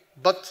 Okay?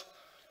 But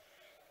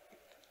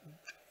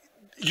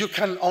you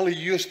can only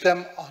use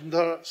them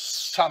under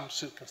some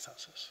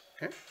circumstances.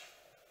 Okay?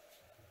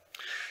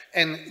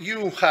 And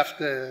you have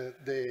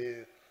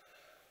the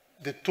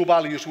two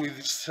values we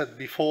said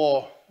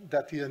before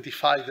that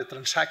identify the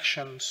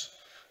transactions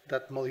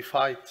that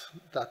modified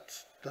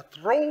that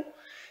row,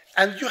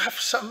 and you have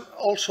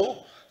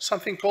also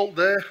something called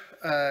the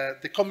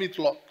commit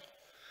log.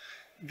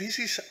 This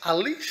is a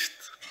list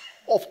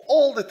of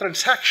all the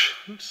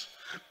transactions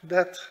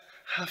that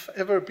have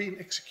ever been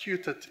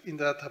executed in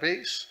the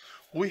database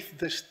with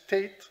the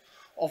state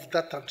of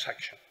that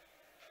transaction.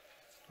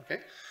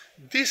 Okay?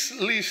 This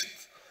list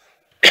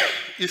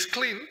is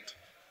cleaned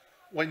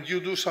when you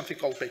do something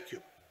called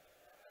PQ.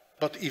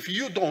 But if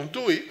you don't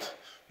do it,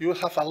 you will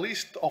have a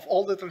list of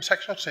all the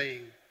transactions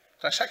saying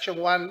transaction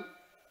 1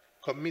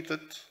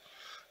 committed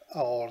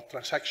or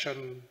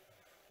transaction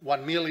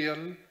 1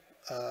 million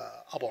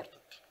aborted.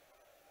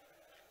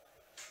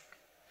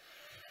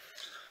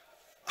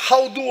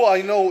 How do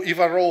I know if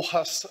a row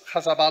has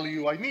a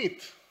value I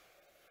need?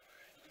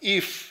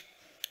 If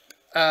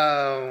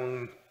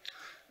the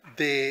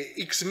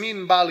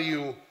xmin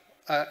value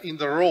in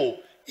the row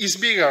is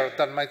bigger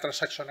than my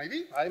transaction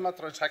ID. I'm a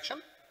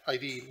transaction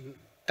ID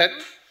 10,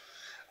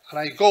 and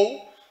I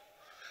go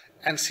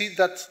and see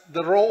that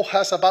the row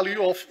has a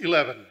value of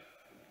 11.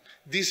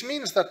 This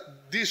means that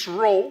this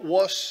row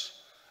was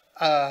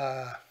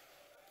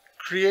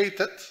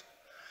created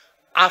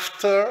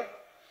after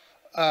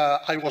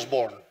I was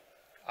born.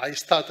 I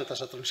started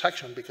as a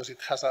transaction because it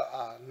has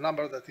a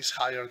number that is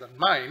higher than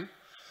mine,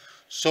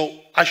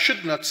 so I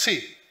should not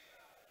see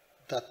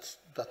that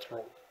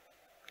row.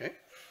 Okay?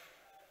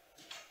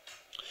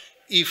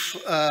 If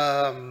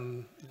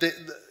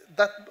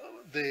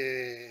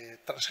the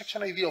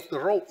transaction ID of the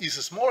row is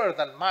smaller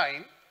than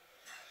mine,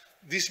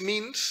 this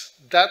means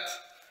that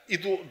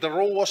the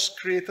row was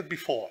created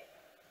before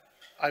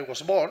I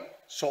was born,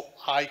 so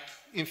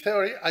in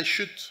theory, I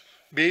should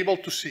be able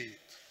to see it.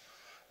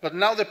 But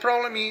now the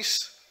problem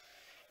is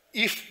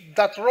if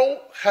that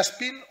row has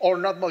been or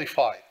not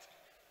modified.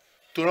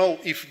 To know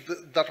if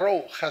that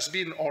row has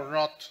been or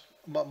not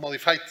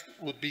modified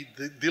would be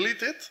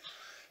deleted.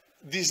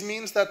 This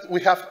means that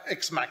we have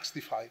xmax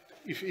defined.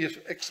 If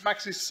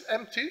xmax is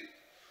empty,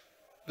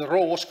 the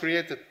row was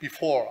created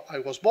before I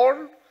was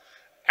born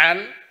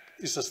and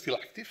is still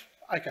active.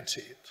 I can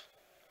see it.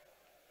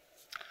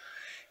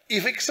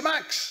 If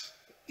xmax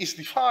is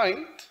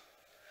defined,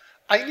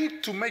 I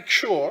need to make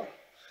sure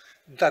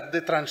that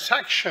the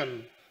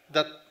transaction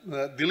that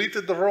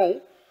deleted the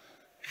row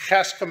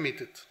has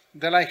committed.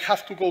 Then I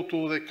have to go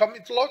to the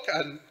commit log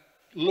and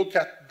look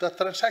at the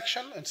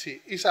transaction and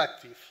see, is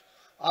active.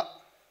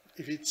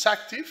 If it's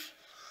active,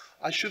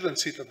 I shouldn't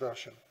see the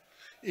version.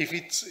 If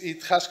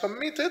it has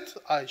committed,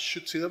 I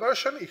should see the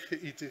version. If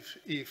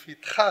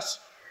it has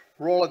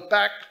rolled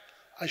back,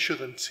 I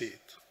shouldn't see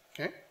it.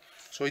 Okay?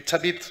 So it's a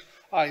bit,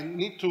 I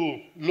need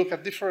to look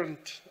at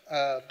different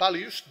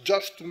values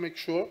just to make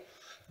sure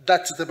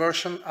that's the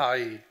version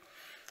I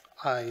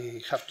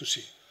have to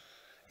see.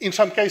 In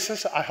some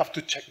cases, I have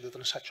to check the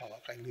transaction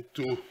log. I need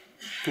to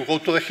go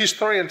to the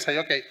history and say,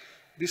 okay,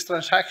 this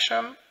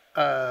transaction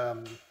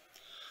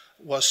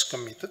was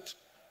committed.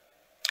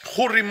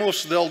 Who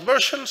removes the old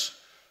versions?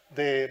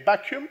 The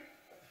vacuum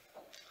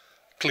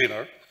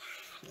cleaner.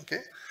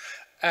 Okay.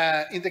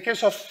 In the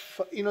case of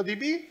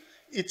InnoDB,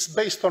 it's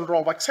based on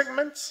rollback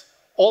segments.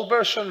 All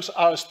versions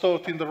are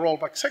stored in the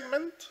rollback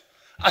segment,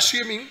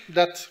 assuming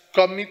that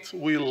commit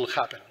will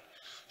happen.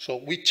 So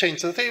we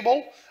change the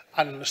table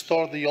and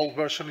store the old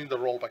version in the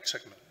rollback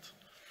segment.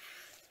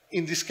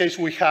 In this case,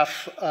 we have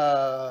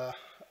a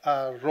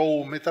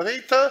row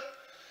metadata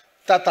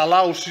that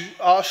allows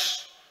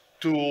us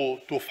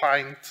to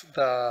find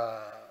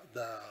the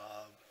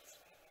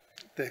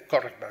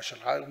correct version.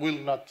 I will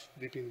not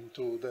dip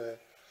into the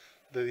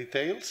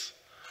details.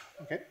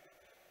 Okay.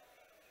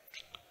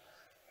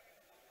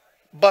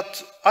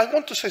 But I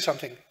want to say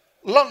something.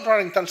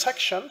 Long-running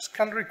transactions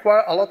can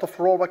require a lot of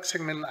rollback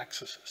segment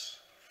accesses.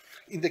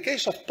 In the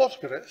case of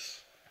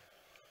Postgres,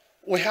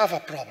 we have a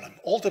problem.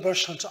 All the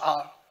versions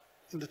are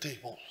in the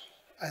table,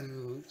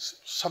 and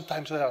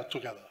sometimes they are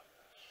together.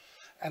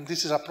 And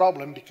this is a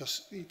problem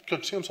because it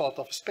consumes a lot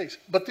of space.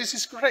 But this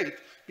is great,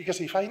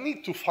 because if I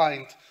need to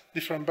find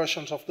different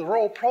versions of the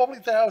row, probably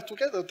they are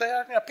together. They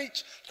are in a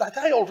page that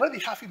I already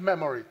have in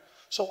memory.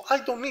 So I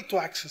don't need to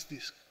access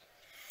this.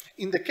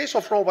 In the case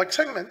of rollback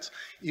segments,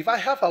 if I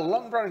have a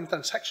long-running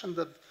transaction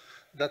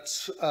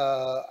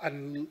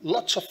and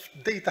lots of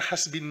data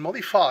has been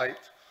modified,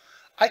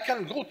 I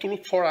can go to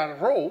look for a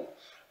row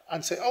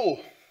and say, oh,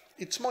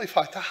 it's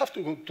modified. I have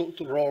to go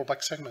to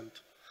rollback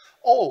segment.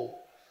 Oh,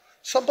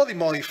 somebody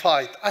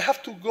modified. I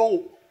have to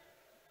go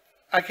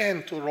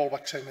again to the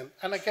rollback segment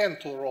and again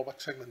to the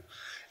rollback segment.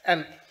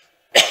 And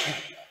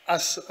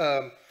as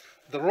the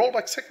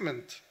rollback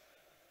segment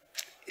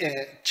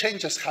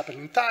changes happen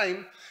in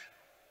time,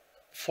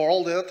 for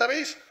all the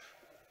database,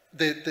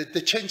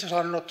 the changes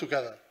are not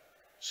together.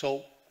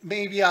 So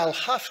maybe I'll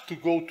have to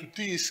go to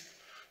disk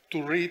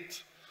to read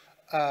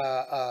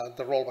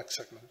the rollback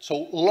segment.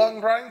 So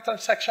long-running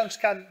transactions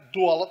can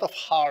do a lot of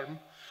harm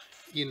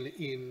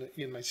in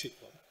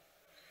MySQL.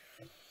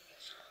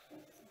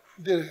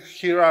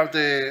 Here are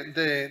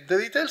the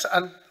details,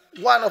 and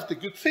one of the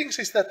good things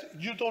is that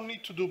you don't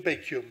need to do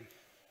vacuum.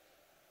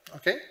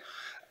 Okay,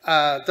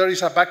 there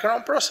is a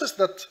background process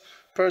that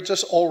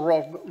purges all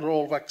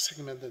rollback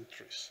segment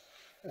entries,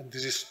 and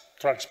this is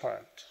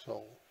transparent.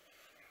 So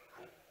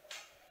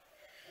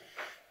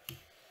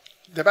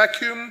the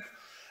vacuum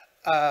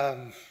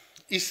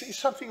is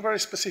something very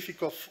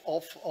specific of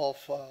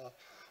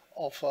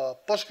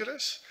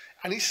Postgres,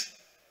 and is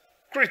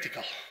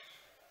critical.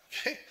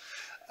 Okay.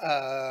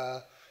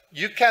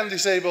 You can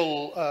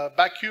disable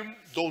vacuum,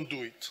 don't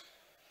do it.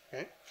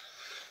 Okay?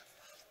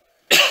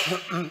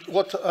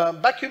 What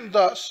vacuum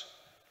does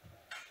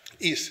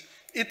is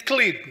it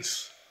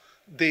cleans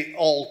the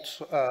old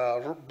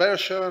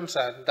versions,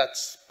 and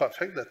that's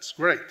perfect, that's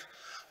great.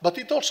 But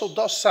it also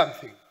does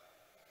something.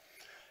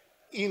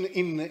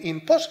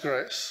 In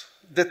Postgres,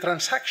 the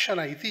transaction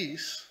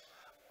IDs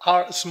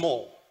are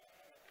small.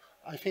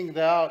 I think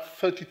they are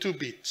 32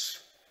 bits.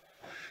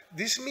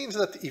 This means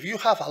that if you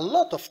have a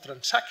lot of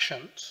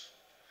transactions,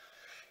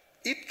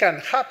 it can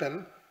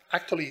happen,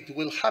 actually it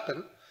will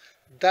happen,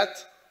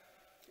 that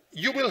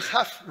you will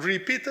have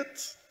repeated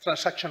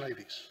transaction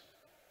IDs.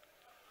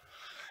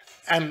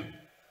 And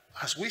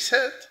as we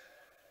said,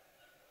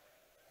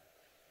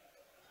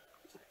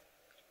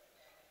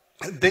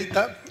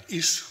 data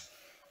is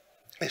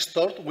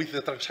stored with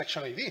the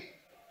transaction ID.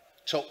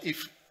 So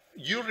if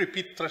you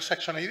repeat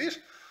transaction IDs,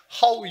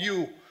 how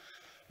you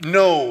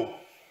know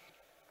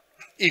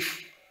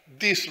if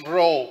this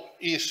row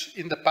is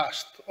in the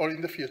past or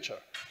in the future?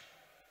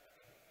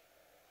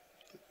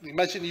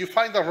 Imagine you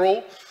find a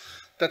row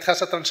that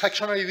has a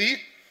transaction ID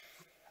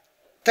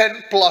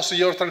 10 plus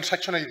your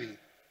transaction ID.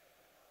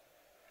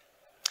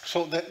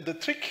 So the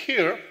trick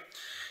here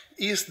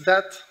is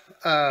that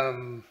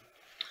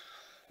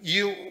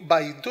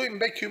by doing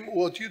vacuum,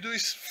 what you do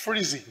is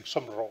freezing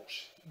some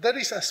rows. There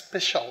is a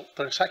special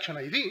transaction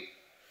ID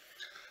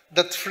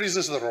that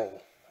freezes the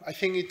row. I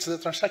think it's the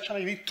transaction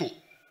ID 2.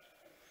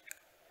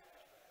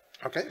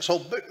 Okay, so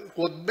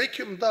what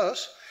vacuum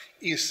does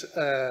is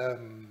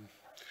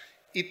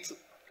it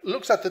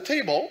looks at the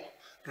table,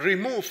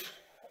 removes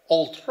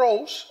old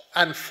rows,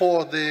 and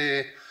for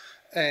the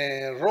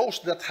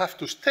rows that have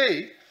to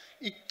stay,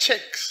 it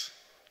checks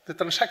the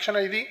transaction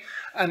ID,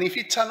 and if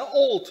it's an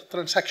old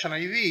transaction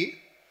ID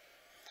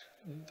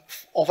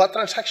of a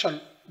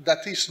transaction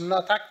that is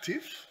not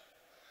active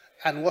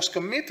and was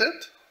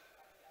committed,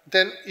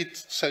 then it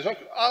says,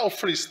 okay, I'll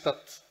freeze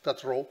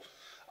that row.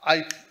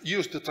 I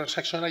use the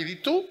transaction ID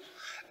 2,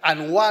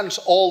 and once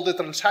all the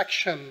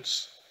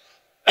transactions,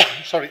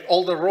 sorry,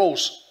 all the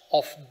rows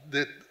of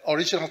the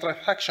original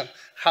transaction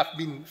have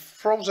been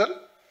frozen,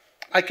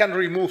 I can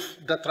remove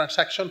the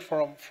transaction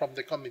from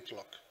the commit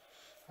log.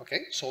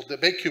 Okay, so the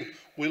vacuum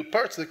will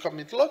purge the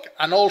commit log,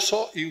 and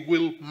also it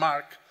will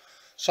mark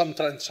some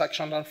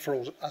transaction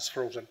as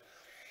frozen.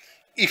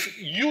 If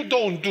you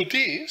don't do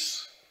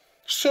this,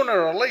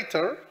 sooner or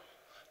later,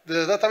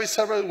 the database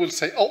server will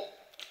say, oh,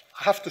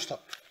 I have to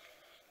stop.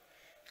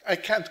 I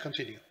can't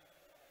continue,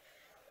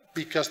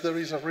 because there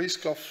is a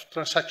risk of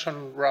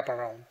transaction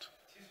wraparound.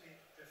 Excuse me,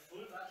 the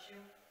full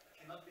vacuum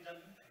cannot be done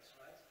in text,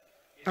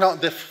 right? No,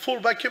 the full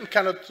vacuum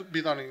cannot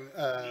be done in...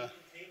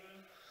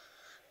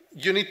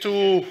 you need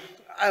to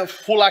have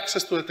full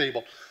access to the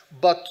table.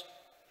 But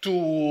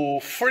to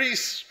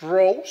freeze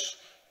rows,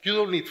 you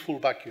don't need full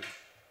vacuum.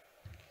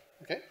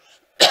 Okay?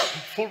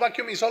 Full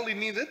vacuum is only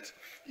needed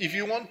if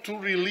you want to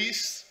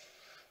release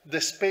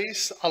the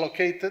space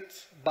allocated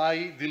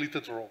by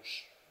deleted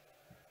rows.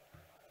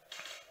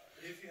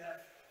 If you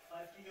have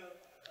 5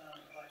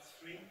 gigabytes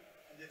free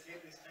and the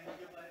table is 10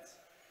 gigabytes,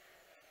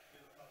 you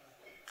have a problem.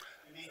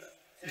 You need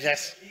 10,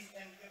 yes. At least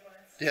 10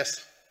 gigabytes?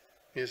 Yes.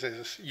 Yes, yes,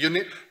 yes. You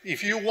need,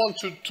 if you want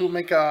to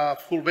make a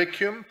full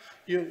vacuum,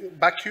 you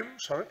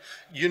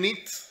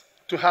need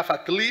to have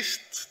at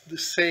least the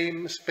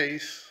same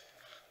space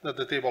that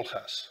the table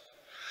has.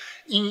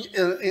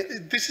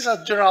 This is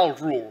a general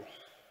rule.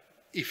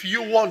 If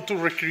you want to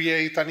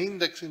recreate an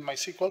index in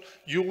MySQL,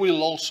 you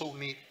will also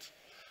need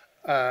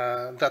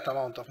that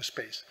amount of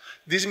space.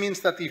 This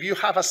means that if you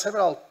have a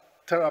several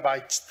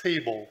terabytes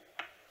table,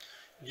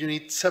 you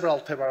need several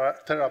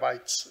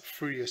terabytes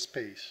free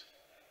space.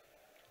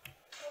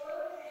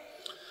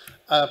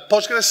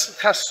 Postgres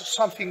has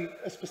something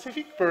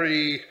specific,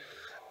 very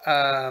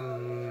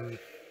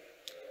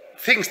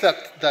things that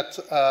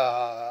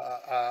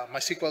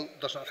MySQL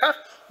does not have.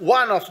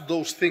 One of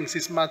those things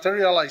is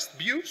materialized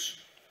views,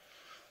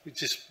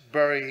 which is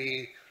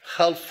very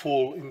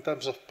helpful in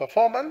terms of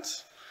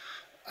performance.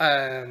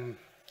 And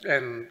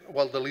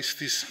well, the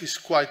list is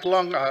quite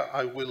long.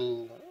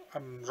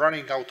 I'm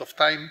running out of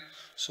time,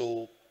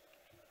 so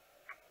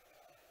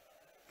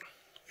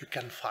you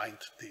can find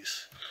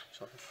this.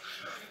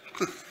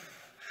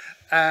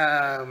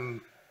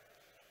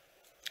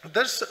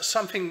 There's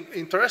something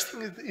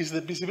interesting is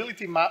the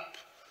visibility map.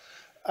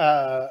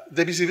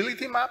 The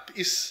visibility map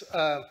is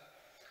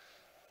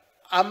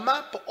a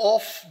map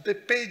of the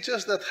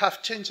pages that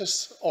have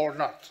changes or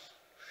not,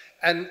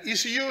 and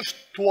is used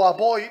to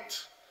avoid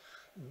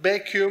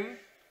vacuum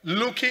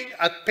looking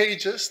at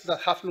pages that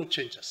have no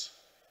changes.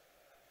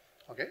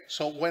 Okay,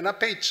 so when a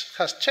page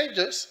has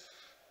changes,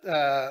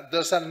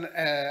 there's an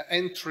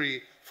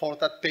entry for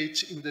that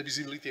page in the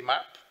visibility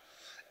map,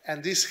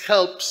 and this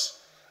helps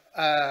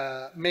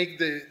make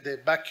the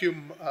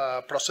vacuum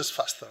process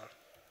faster.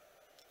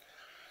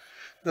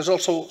 There's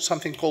also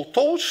something called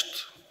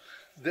toast,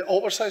 the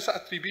oversized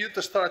attribute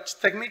storage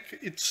technique.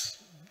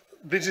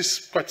 This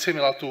is quite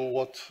similar to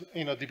what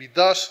InnoDB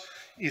does.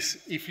 Is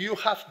if you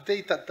have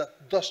data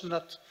that does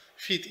not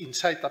fit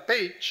inside a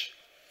page,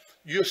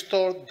 you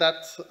store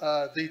that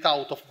data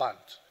out of band.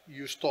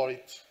 You store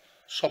it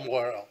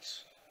somewhere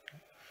else.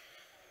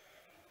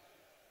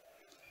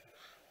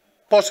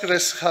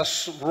 Postgres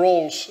has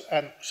roles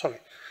and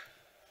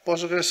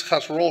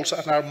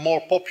are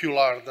more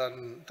popular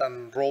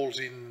than roles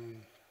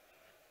in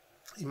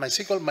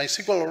MySQL.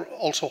 MySQL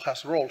also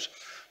has roles,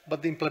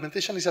 but the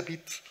implementation is a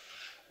bit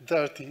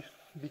dirty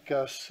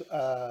because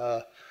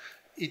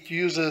it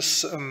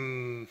uses,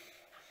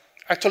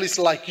 actually it's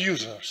like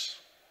users,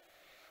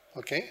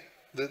 okay?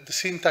 The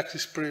syntax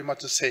is pretty much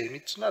the same.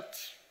 It's not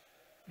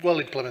well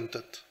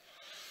implemented.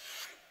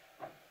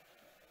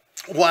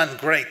 One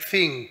great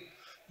thing,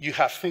 you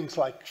have things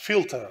like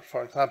filter,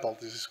 for example.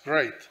 This is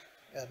great,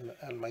 and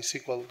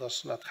MySQL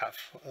does not have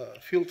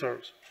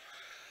filters.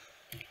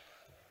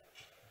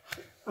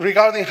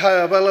 Regarding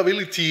high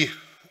availability,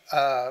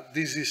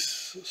 this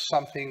is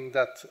something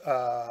that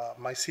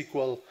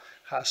MySQL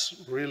has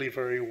really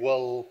very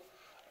well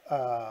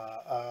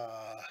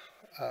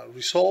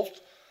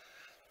resolved.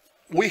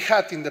 We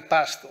had in the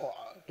past,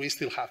 we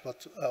still have,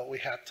 but we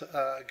had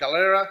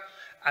Galera,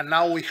 and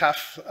now we have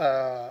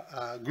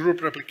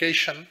group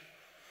replication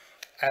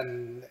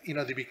and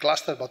InnoDB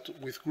cluster, but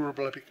with group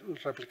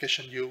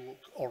replication you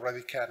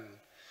already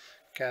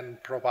can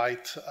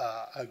provide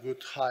a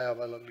good high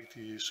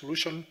availability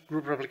solution.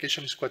 Group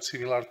replication is quite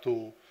similar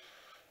to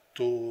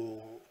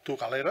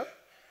Galera.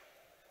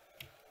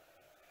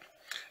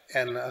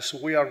 And as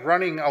we are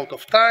running out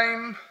of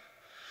time,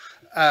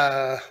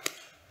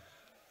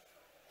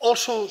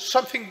 also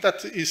something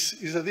that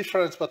is a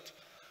difference, but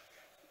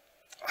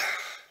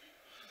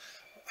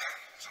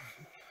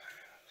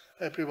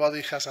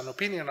everybody has an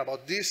opinion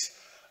about this.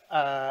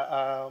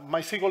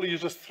 MySQL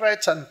uses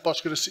threads and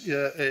Postgres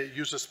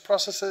uses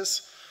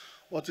processes.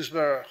 What is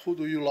better? Who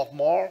do you love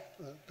more,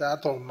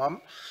 dad or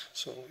mom?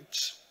 So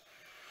it's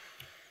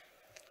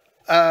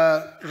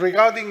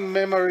regarding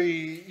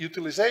memory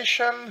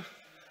utilization.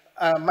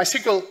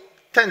 MySQL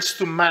tends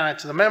to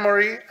manage the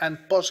memory, and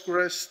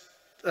Postgres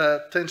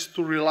tends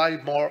to rely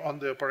more on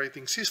the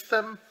operating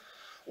system.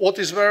 What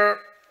is better?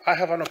 I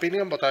have an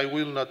opinion, but I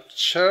will not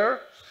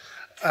share.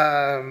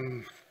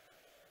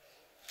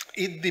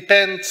 It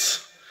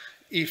depends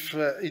if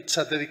it's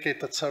a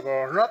dedicated server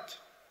or not.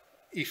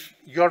 If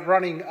you're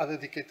running a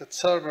dedicated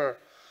server,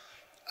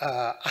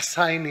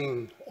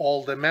 assigning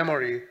all the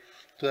memory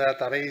to the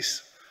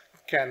database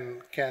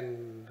can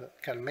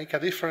make a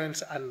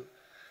difference and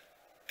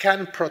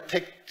can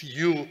protect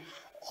you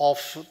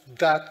of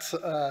that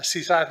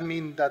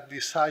sysadmin that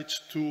decides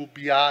to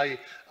BI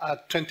a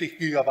 20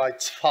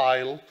 gigabytes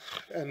file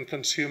and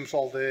consumes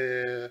all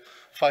the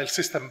file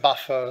system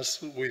buffers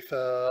with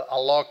a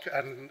lock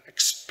and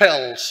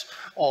expels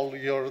all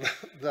your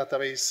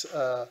database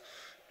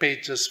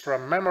pages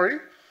from memory.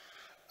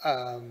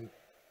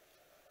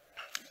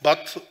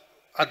 But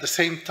at the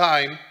same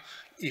time,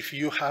 if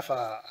you have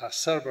a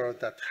server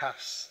that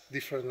has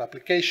different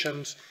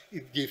applications,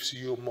 it gives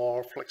you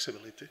more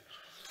flexibility.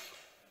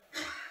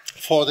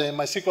 For the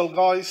MySQL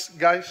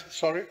guys,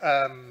 sorry,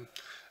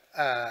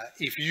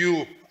 if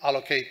you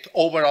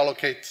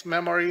over-allocate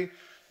memory,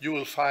 you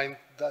will find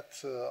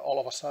that all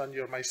of a sudden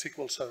your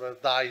MySQL server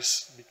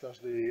dies because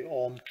the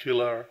OM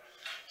killer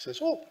says,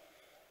 oh,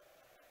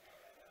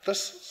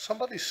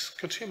 somebody's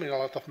consuming a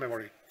lot of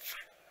memory.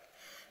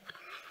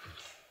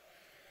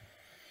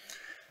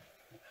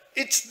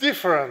 It's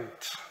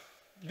different.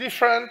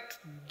 Different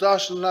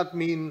does not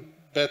mean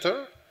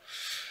better.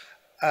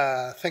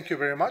 Thank you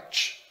very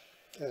much,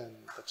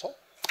 and that's all.